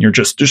movement. You're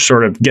just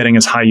sort of getting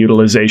as high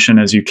utilization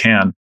as you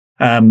can.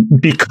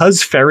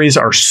 Because ferries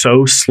are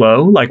so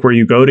slow, like where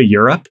you go to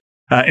Europe.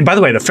 And by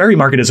the way, the ferry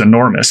market is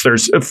enormous.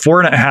 There's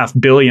 4.5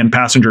 billion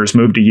passengers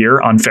moved a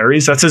year on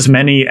ferries. That's as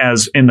many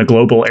as in the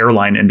global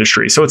airline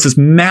industry. So it's this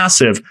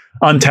massive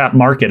untapped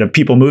market of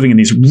people moving in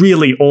these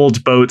really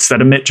old boats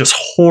that emit just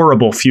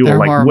horrible fuel, They're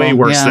like horrible, way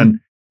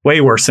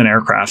worse than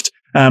aircraft.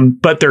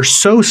 But they're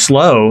so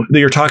slow that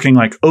you're talking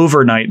like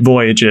overnight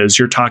voyages.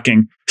 You're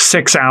talking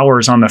 6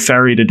 hours on the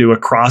ferry to do a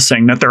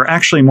crossing, that they're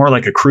actually more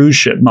like a cruise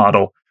ship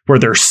model where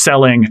they're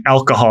selling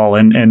alcohol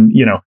and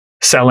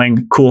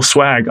selling cool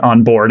swag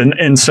on board.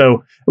 And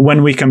so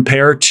when we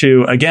compare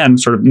to, again,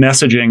 sort of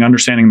messaging,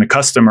 understanding the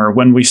customer,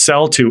 when we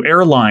sell to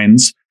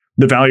airlines,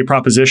 the value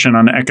proposition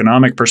on an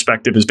economic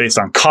perspective is based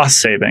on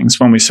cost savings.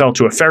 When we sell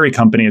to a ferry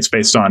company, it's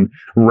based on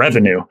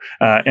revenue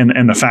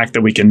and the fact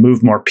that we can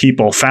move more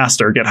people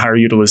faster, get higher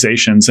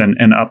utilizations,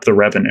 and up the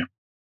revenue.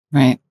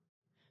 Right.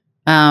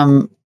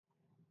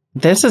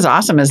 This is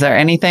awesome. Is there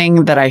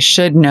anything that I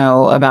should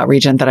know about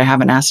Regent that I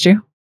haven't asked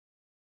you?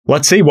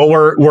 Let's see. Well,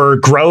 we're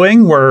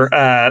growing.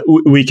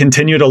 We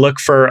continue to look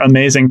for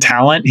amazing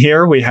talent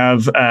here. We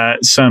have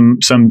some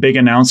big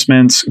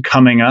announcements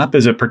coming up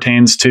as it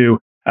pertains to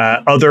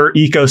other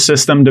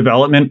ecosystem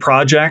development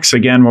projects.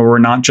 Again, where we're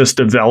not just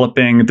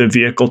developing the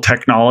vehicle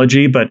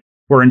technology, but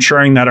we're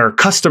ensuring that our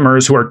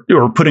customers who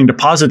are putting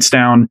deposits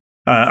down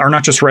are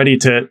not just ready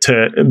to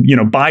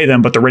buy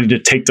them, but they're ready to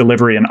take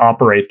delivery and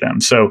operate them.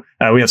 So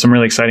we have some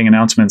really exciting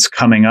announcements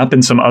coming up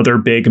in some other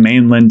big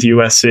mainland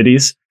U.S.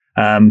 cities.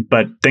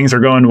 But things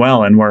are going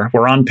well, and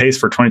we're on pace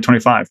for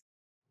 2025.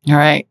 All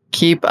right.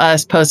 Keep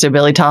us posted.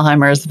 Billy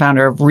Thalheimer is the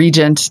founder of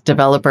Regent,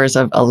 developers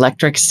of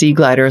electric sea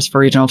gliders for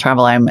regional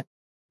travel.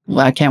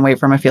 I can't wait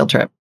for my field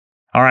trip.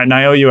 All right. And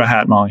I owe you a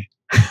hat, Molly.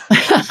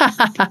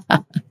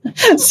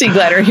 Sea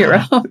glider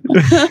hero.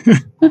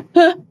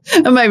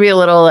 It might be a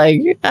little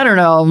I don't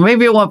know.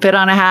 Maybe it won't fit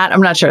on a hat.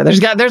 I'm not sure. There's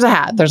a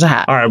hat. There's a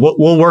hat. All right.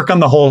 We'll work on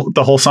the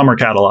whole summer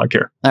catalog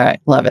here. All right.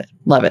 Love it.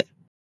 Love it.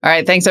 All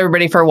right. Thanks,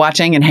 everybody, for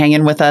watching and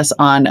hanging with us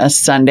on a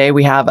Sunday.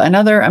 We have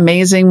another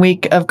amazing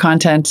week of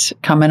content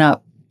coming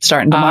up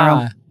starting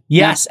tomorrow.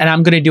 Yes. And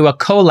I'm going to do a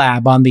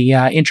collab on the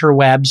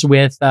interwebs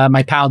with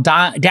my pal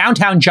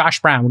Downtown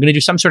Josh Brown. We're going to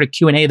do some sort of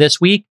Q&A this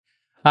week.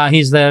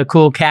 He's the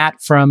cool cat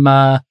from,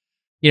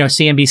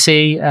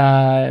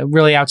 CNBC,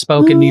 really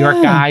outspoken New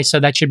York guy.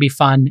 So that should be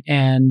fun.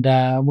 And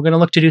we're going to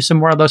look to do some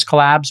more of those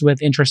collabs with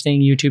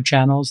interesting YouTube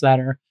channels that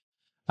are,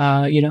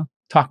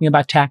 talking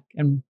about tech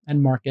and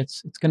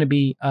markets. It's going to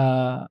be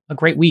a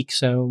great week.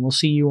 So we'll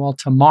see you all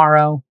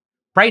tomorrow,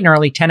 bright and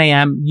early, 10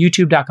 a.m.,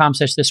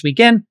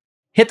 youtube.com/thisweekend.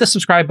 Hit the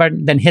subscribe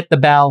button, then hit the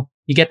bell.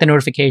 You get the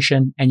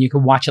notification and you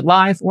can watch it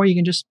live, or you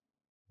can just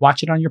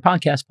watch it on your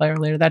podcast player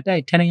later that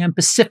day, 10 a.m.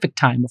 Pacific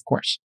time, of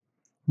course,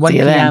 1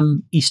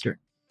 p.m. Eastern.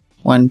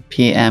 1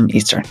 p.m.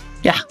 Eastern.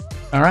 Yeah.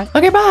 All right.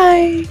 Okay,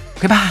 bye.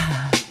 Goodbye.